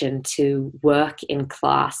motivation to work in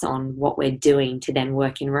class on what we're doing, to then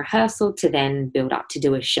work in rehearsal, to then build up to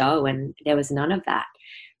do a show. And there was none of that.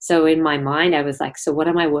 So in my mind, I was like, so what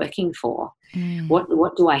am I working for?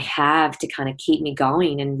 What do I have to kind of keep me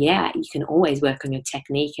going? And yeah, you can always work on your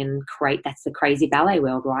technique and create. That's the crazy ballet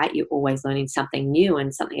world, right? You're always learning something new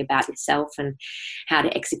and something about yourself and how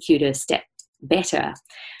to execute a step better.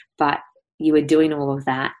 But you were doing all of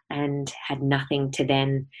that and had nothing to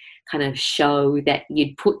then kind of show that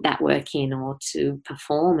you'd put that work in, or to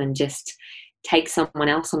perform and just take someone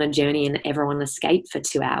else on a journey and everyone escape for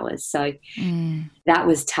 2 hours. So that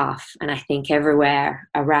was tough. And I think everywhere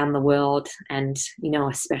around the world, and, you know,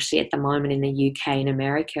 especially at the moment in the UK and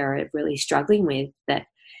America, are really struggling with that.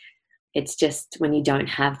 It's just when you don't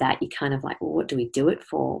have that, you kind of like, well, what do we do it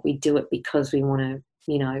for? We do it because we want to,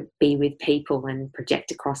 you know, be with people and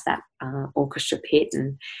project across that orchestra pit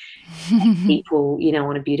and people, you know,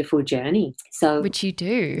 on a beautiful journey. So, which you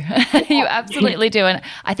do. You absolutely do. And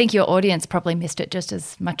I think your audience probably missed it just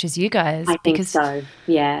as much as you guys. I think so,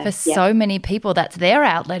 yeah. For so many people, that's their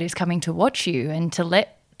outlet, is coming to watch you and to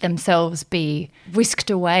let themselves be whisked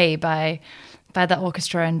away by the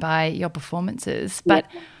orchestra and by your performances. But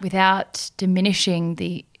without diminishing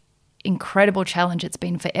the incredible challenge it's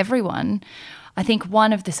been for everyone, I think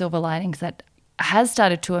one of the silver linings that has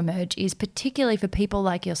started to emerge is particularly for people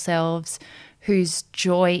like yourselves whose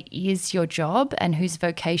joy is your job and whose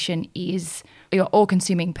vocation is your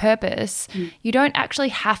all-consuming purpose. You don't actually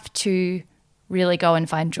have to really go and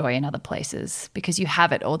find joy in other places because you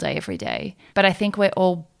have it all day, every day. But I think we're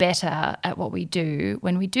all better at what we do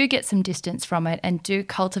when we do get some distance from it and do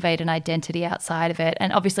cultivate an identity outside of it.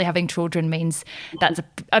 And obviously having children means that's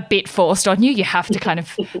a bit forced on you. You have to kind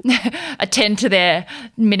of attend to their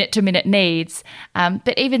minute-to-minute needs.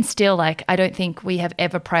 But even still, like, I don't think we have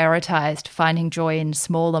ever prioritized finding joy in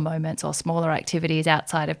smaller moments or smaller activities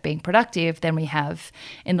outside of being productive than we have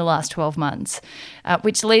in the last 12 months,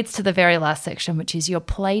 which leads to the very last section, which is your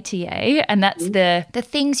play TA, and that's the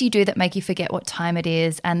things you do that make you forget what time it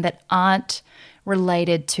is and that aren't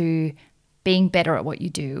related to being better at what you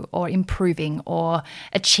do or improving or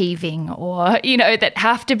achieving, or, you know, that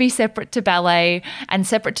have to be separate to ballet and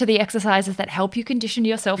separate to the exercises that help you condition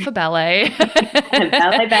yourself for ballet.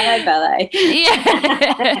 ballet.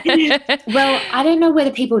 Yeah. Well, I don't know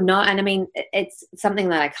whether people know, and I mean, it's something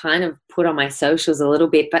that I kind of put on my socials a little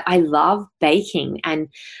bit, but I love baking. And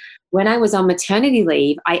when I was on maternity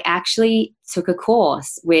leave, I actually took a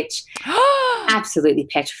course which absolutely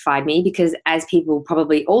petrified me because, as people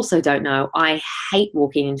probably also don't know, I hate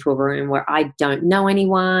walking into a room where I don't know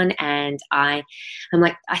anyone, and I'm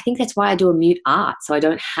like, I think that's why I do a mute art, so I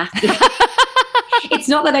don't have to. It's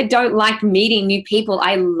not that I don't like meeting new people.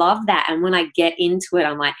 I love that. And when I get into it,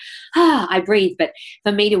 I'm like, I breathe. But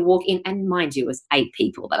for me to walk in, and mind you, it was 8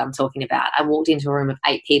 people that I'm talking about. I walked into a room of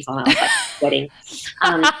 8 people and I was like sweating.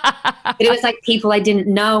 But it was like people I didn't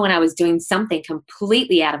know, and I was doing something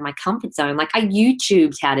completely out of my comfort zone. Like, I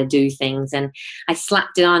YouTubed how to do things and I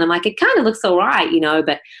slapped it on. I'm like, it kind of looks all right, you know,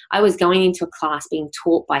 but I was going into a class being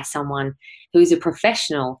taught by someone who's a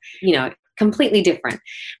professional, you know, completely different.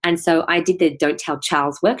 And so I did the Don't Tell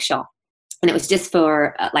Charles workshop, and it was just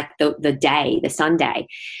for like the Sunday.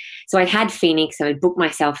 So I had Phoenix and I booked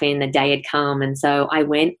myself in, the day had come. And so I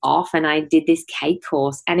went off and I did this cake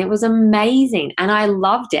course, and it was amazing. And I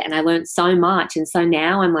loved it. And I learned so much. And so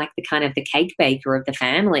now I'm like the kind of the cake baker of the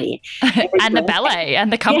family. And the ballet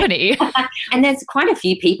and the company. Yeah. And there's quite a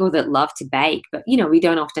few people that love to bake, but, you know, we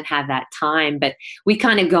don't often have that time. But we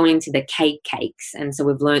kind of go into the cakes. And so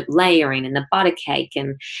we've learned layering and the butter cake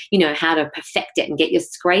and, you know, how to perfect it and get your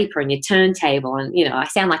scraper and your turntable. And, you know, I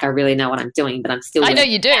sound like I really know what I'm doing, but I'm still. I know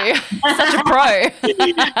you do. Such a pro.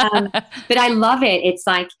 But I love it. It's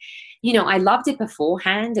like, you know, I loved it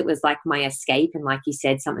beforehand. It was like my escape, and like you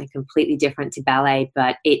said, something completely different to ballet,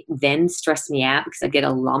 but it then stressed me out because I get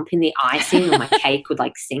a lump in the icing or my cake would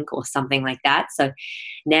like sink or something like that. So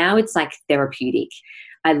now it's like therapeutic.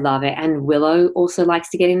 I love it. And Willow also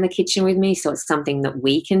likes to get in the kitchen with me, so it's something that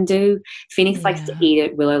we can do. Phoenix likes to eat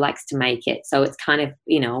it. Willow likes to make it. So it's kind of,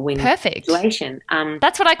 you know, a win situation.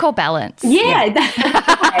 That's what I call balance. Yeah.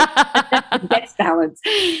 That's best balance.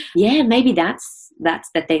 Yeah, maybe that's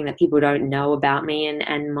the thing that people don't know about me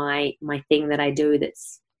and my thing that I do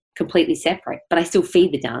that's completely separate, but I still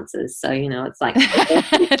feed the dancers. So, you know, it's like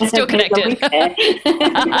it's still connected.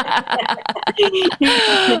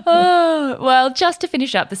 Oh, well, just to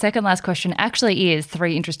finish up, the second last question actually is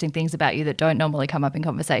 3 interesting things about you that don't normally come up in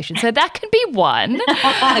conversation. So that can be one.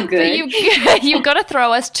 Good. You've got to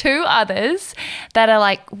throw us 2 others that are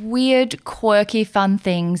like weird, quirky, fun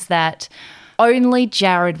things that only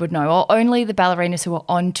Jared would know, or only the ballerinas who are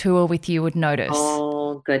on tour with you would notice?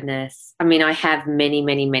 Oh, goodness. I mean, I have many,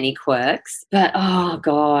 many, many quirks, but oh,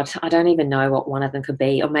 God, I don't even know what one of them could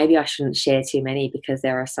be. Or maybe I shouldn't share too many because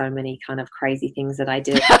there are so many kind of crazy things that I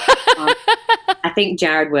do. I think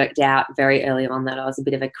Jared worked out very early on that I was a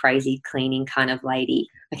bit of a crazy cleaning kind of lady.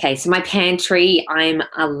 Okay, so my pantry, I'm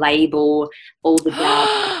a label, all the gals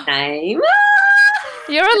the same.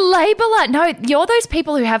 You're a labeler. No, you're those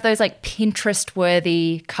people who have those like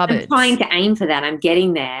Pinterest-worthy cupboards. I'm trying to aim for that. I'm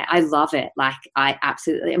getting there. I love it. Like I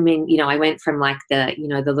absolutely, I mean, you know, I went from like the, you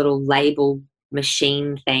know, the little label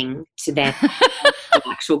machine thing to then an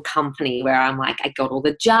actual company where I'm like, I got all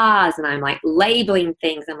the jars and I'm like labeling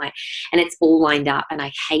things. I'm like, and it's all lined up and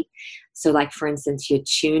I hate, so like for instance, your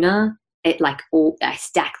tuna, it like all, I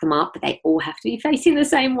stack them up, but they all have to be facing the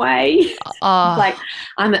same way. Like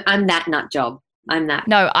I'm that nut job. I'm that.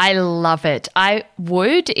 No, I love it. I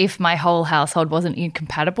would if my whole household wasn't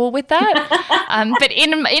incompatible with that. But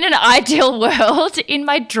in an ideal world, in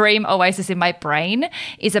my dream oasis in my brain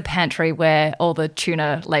is a pantry where all the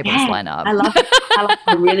tuna labels line up. I love it.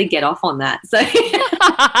 I really get off on that. So,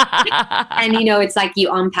 and you know, it's like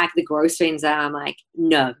you unpack the groceries and I'm like,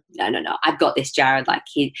 no. I've got this, Jared. Like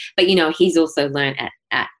but you know, he's also learned at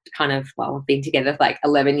kind of, well, we've been together for like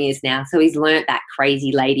 11 years now. So he's learnt that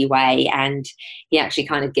crazy lady way and he actually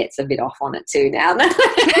kind of gets a bit off on it too now.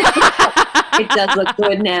 It does look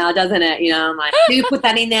good now, doesn't it? You know, I'm like, who put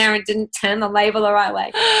that in there and didn't turn the label the right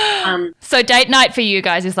way? So date night for you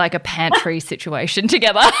guys is like a pantry situation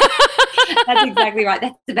together. That's exactly right.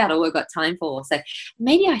 That's about all we've got time for. So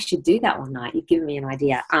maybe I should do that one night. You've given me an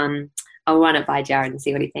idea. I'll run it by Jared and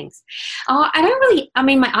see what he thinks.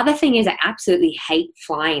 My other thing is I absolutely hate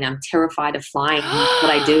flying. I'm terrified of flying. That's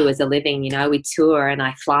what I do as a living, you know, we tour and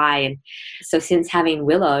I fly. And so since having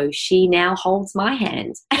Willow, she now holds my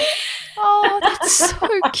hand. Oh, that's so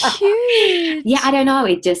cute. Yeah, I don't know.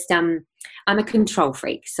 It just, I'm a control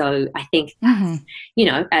freak. So I think, you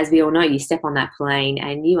know, as we all know, you step on that plane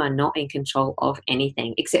and you are not in control of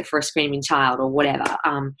anything except for a screaming child or whatever.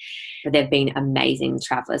 But they've been amazing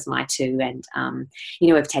travelers, my two. And, you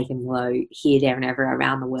know, we've taken Willow here, there and ever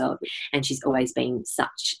around the world. And she's always been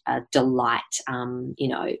such a delight, you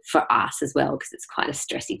know, for us as well, because it's quite a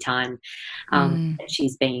stressy time.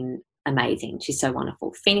 She's been amazing. She's so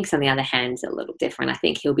wonderful. Phoenix, on the other hand, is a little different. I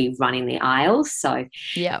think he'll be running the aisles, so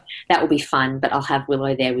that will be fun. But I'll have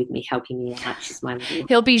Willow there with me, helping me out. She's my little...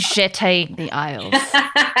 He'll be jeting the aisles.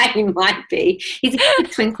 He might be. He's a bit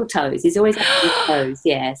of twinkle toes. He's always got twinkle toes.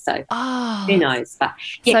 Yeah, so who knows? But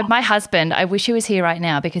so my husband, I wish he was here right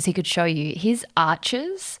now because he could show you his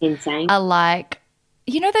arches. Insane. Are like,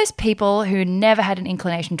 you know, those people who never had an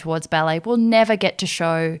inclination towards ballet will never get to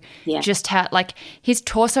show just how, like, his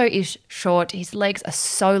torso is short, his legs are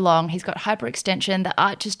so long, he's got hyperextension, the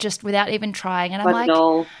arch is just without even trying. And I'm like,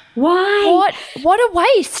 why? What a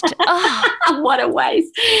waste. What a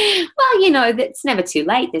waste. Well, you know, it's never too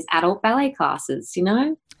late. There's adult ballet classes, you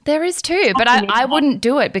know. There is too, but I wouldn't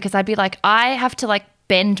do it because I'd be like, I have to like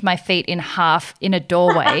bend my feet in half in a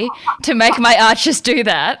doorway to make my arches do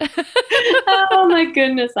that. Oh my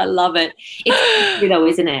goodness, I love it. It's true though,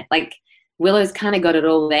 isn't it? Like Willow's kind of got it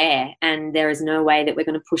all there and there is no way that we're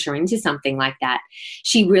going to push her into something like that.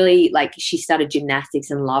 She really, like, she started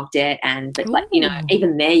gymnastics and loved it, but like, you know,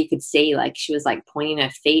 even there you could see like she was like pointing her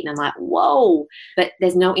feet and I'm like, whoa, but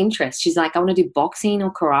there's no interest. She's like, I want to do boxing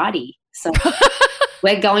or karate. So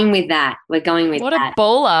we're going with that. What a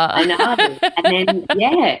baller. I know. And then,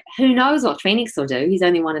 who knows what Phoenix will do. He's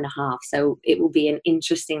only 1.5, so it will be an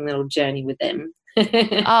interesting little journey with them.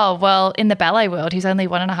 Oh, well, in the ballet world, he's only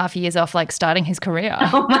 1.5 years off, like, starting his career.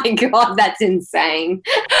 Oh, my God, that's insane.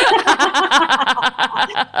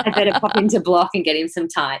 I better pop into Block and get him some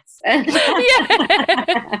tights.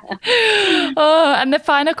 Oh, and the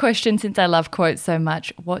final question, since I love quotes so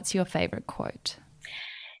much, what's your favourite quote?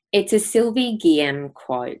 It's a Sylvie Guillem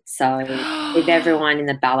quote. So if everyone in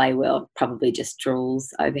the ballet world probably just drools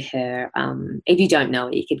over her. If you don't know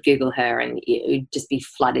it, you could Google her and it would just be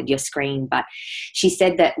flooded your screen. But she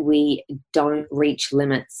said that we don't reach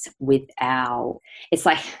limits with it's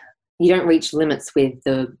like you don't reach limits with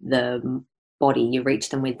the body, you reach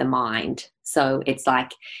them with the mind. So it's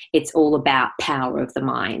like it's all about power of the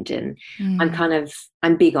mind, and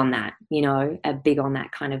I'm big on that, you know, big on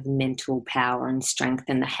that kind of mental power and strength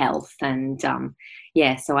and the health, and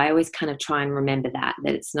so I always kind of try and remember that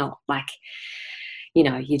it's not like, you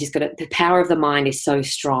know, you just got to, the power of the mind is so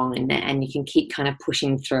strong, and you can keep kind of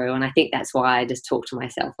pushing through. And I think that's why I just talk to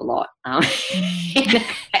myself a lot.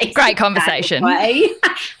 Great conversation. Well,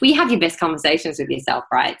 you have your best conversations with yourself,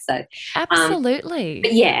 right? So absolutely.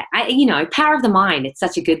 But yeah, you know, power of the mind, it's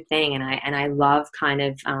such a good thing. And I love kind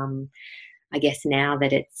of, I guess now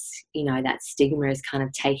that it's, you know, that stigma is kind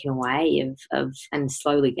of taken away of and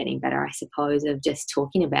slowly getting better, I suppose, of just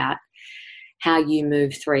talking about how you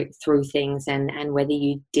move through things, and whether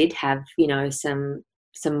you did have, you know, some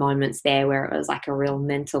moments there where it was like a real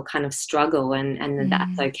mental kind of struggle, and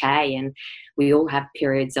that's okay. And we all have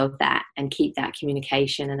periods of that, and keep that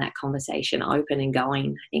communication and that conversation open and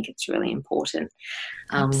going. I think it's really important.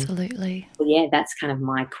 Absolutely. Yeah, that's kind of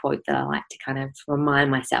my quote that I like to kind of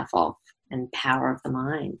remind myself of, and power of the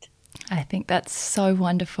mind. I think that's so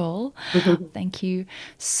wonderful. Thank you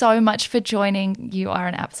so much for joining. You are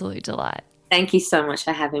an absolute delight. Thank you so much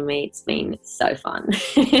for having me. It's been so fun.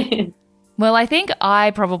 Well, I think I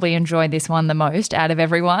probably enjoyed this one the most out of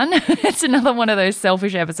everyone. It's another one of those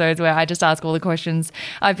selfish episodes where I just ask all the questions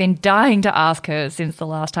I've been dying to ask her since the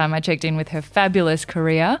last time I checked in with her fabulous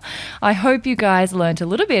career. I hope you guys learned a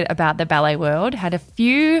little bit about the ballet world, had a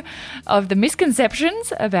few of the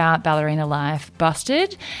misconceptions about ballerina life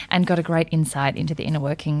busted, and got a great insight into the inner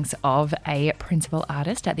workings of a principal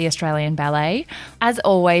artist at the Australian Ballet. As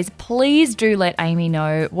always, please do let Amy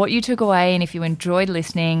know what you took away, and if you enjoyed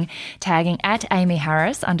listening, tagging at Amy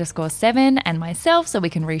Harris _7 and myself so we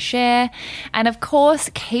can reshare. And of course,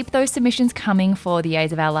 keep those submissions coming for the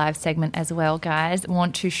Yays of Our Lives segment as well, guys.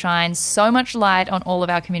 Want to shine so much light on all of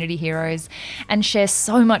our community heroes and share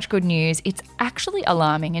so much good news. It's actually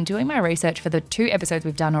alarming, in doing my research for the 2 episodes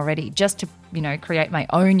we've done already, just to, you know, create my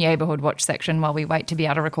own Neighbourhood Watch section while we wait to be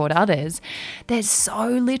able to record others. There's so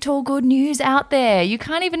little good news out there. You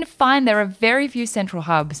can't even find, there are very few central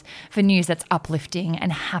hubs for news that's uplifting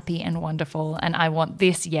and happy and wonderful. And I want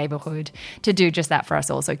this Neighbourhood to do just that for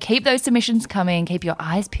us all. So keep those submissions coming. Keep your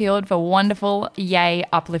eyes peeled for wonderful, yay,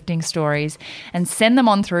 uplifting stories, and send them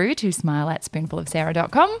on through to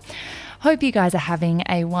smile@spoonfulofsarah.com. Hope you guys are having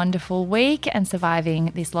a wonderful week and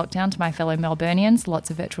surviving this lockdown. To my fellow Melburnians,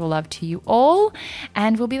 lots of virtual love to you all.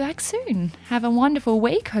 And we'll be back soon. Have a wonderful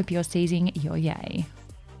week. Hope you're seizing your yay.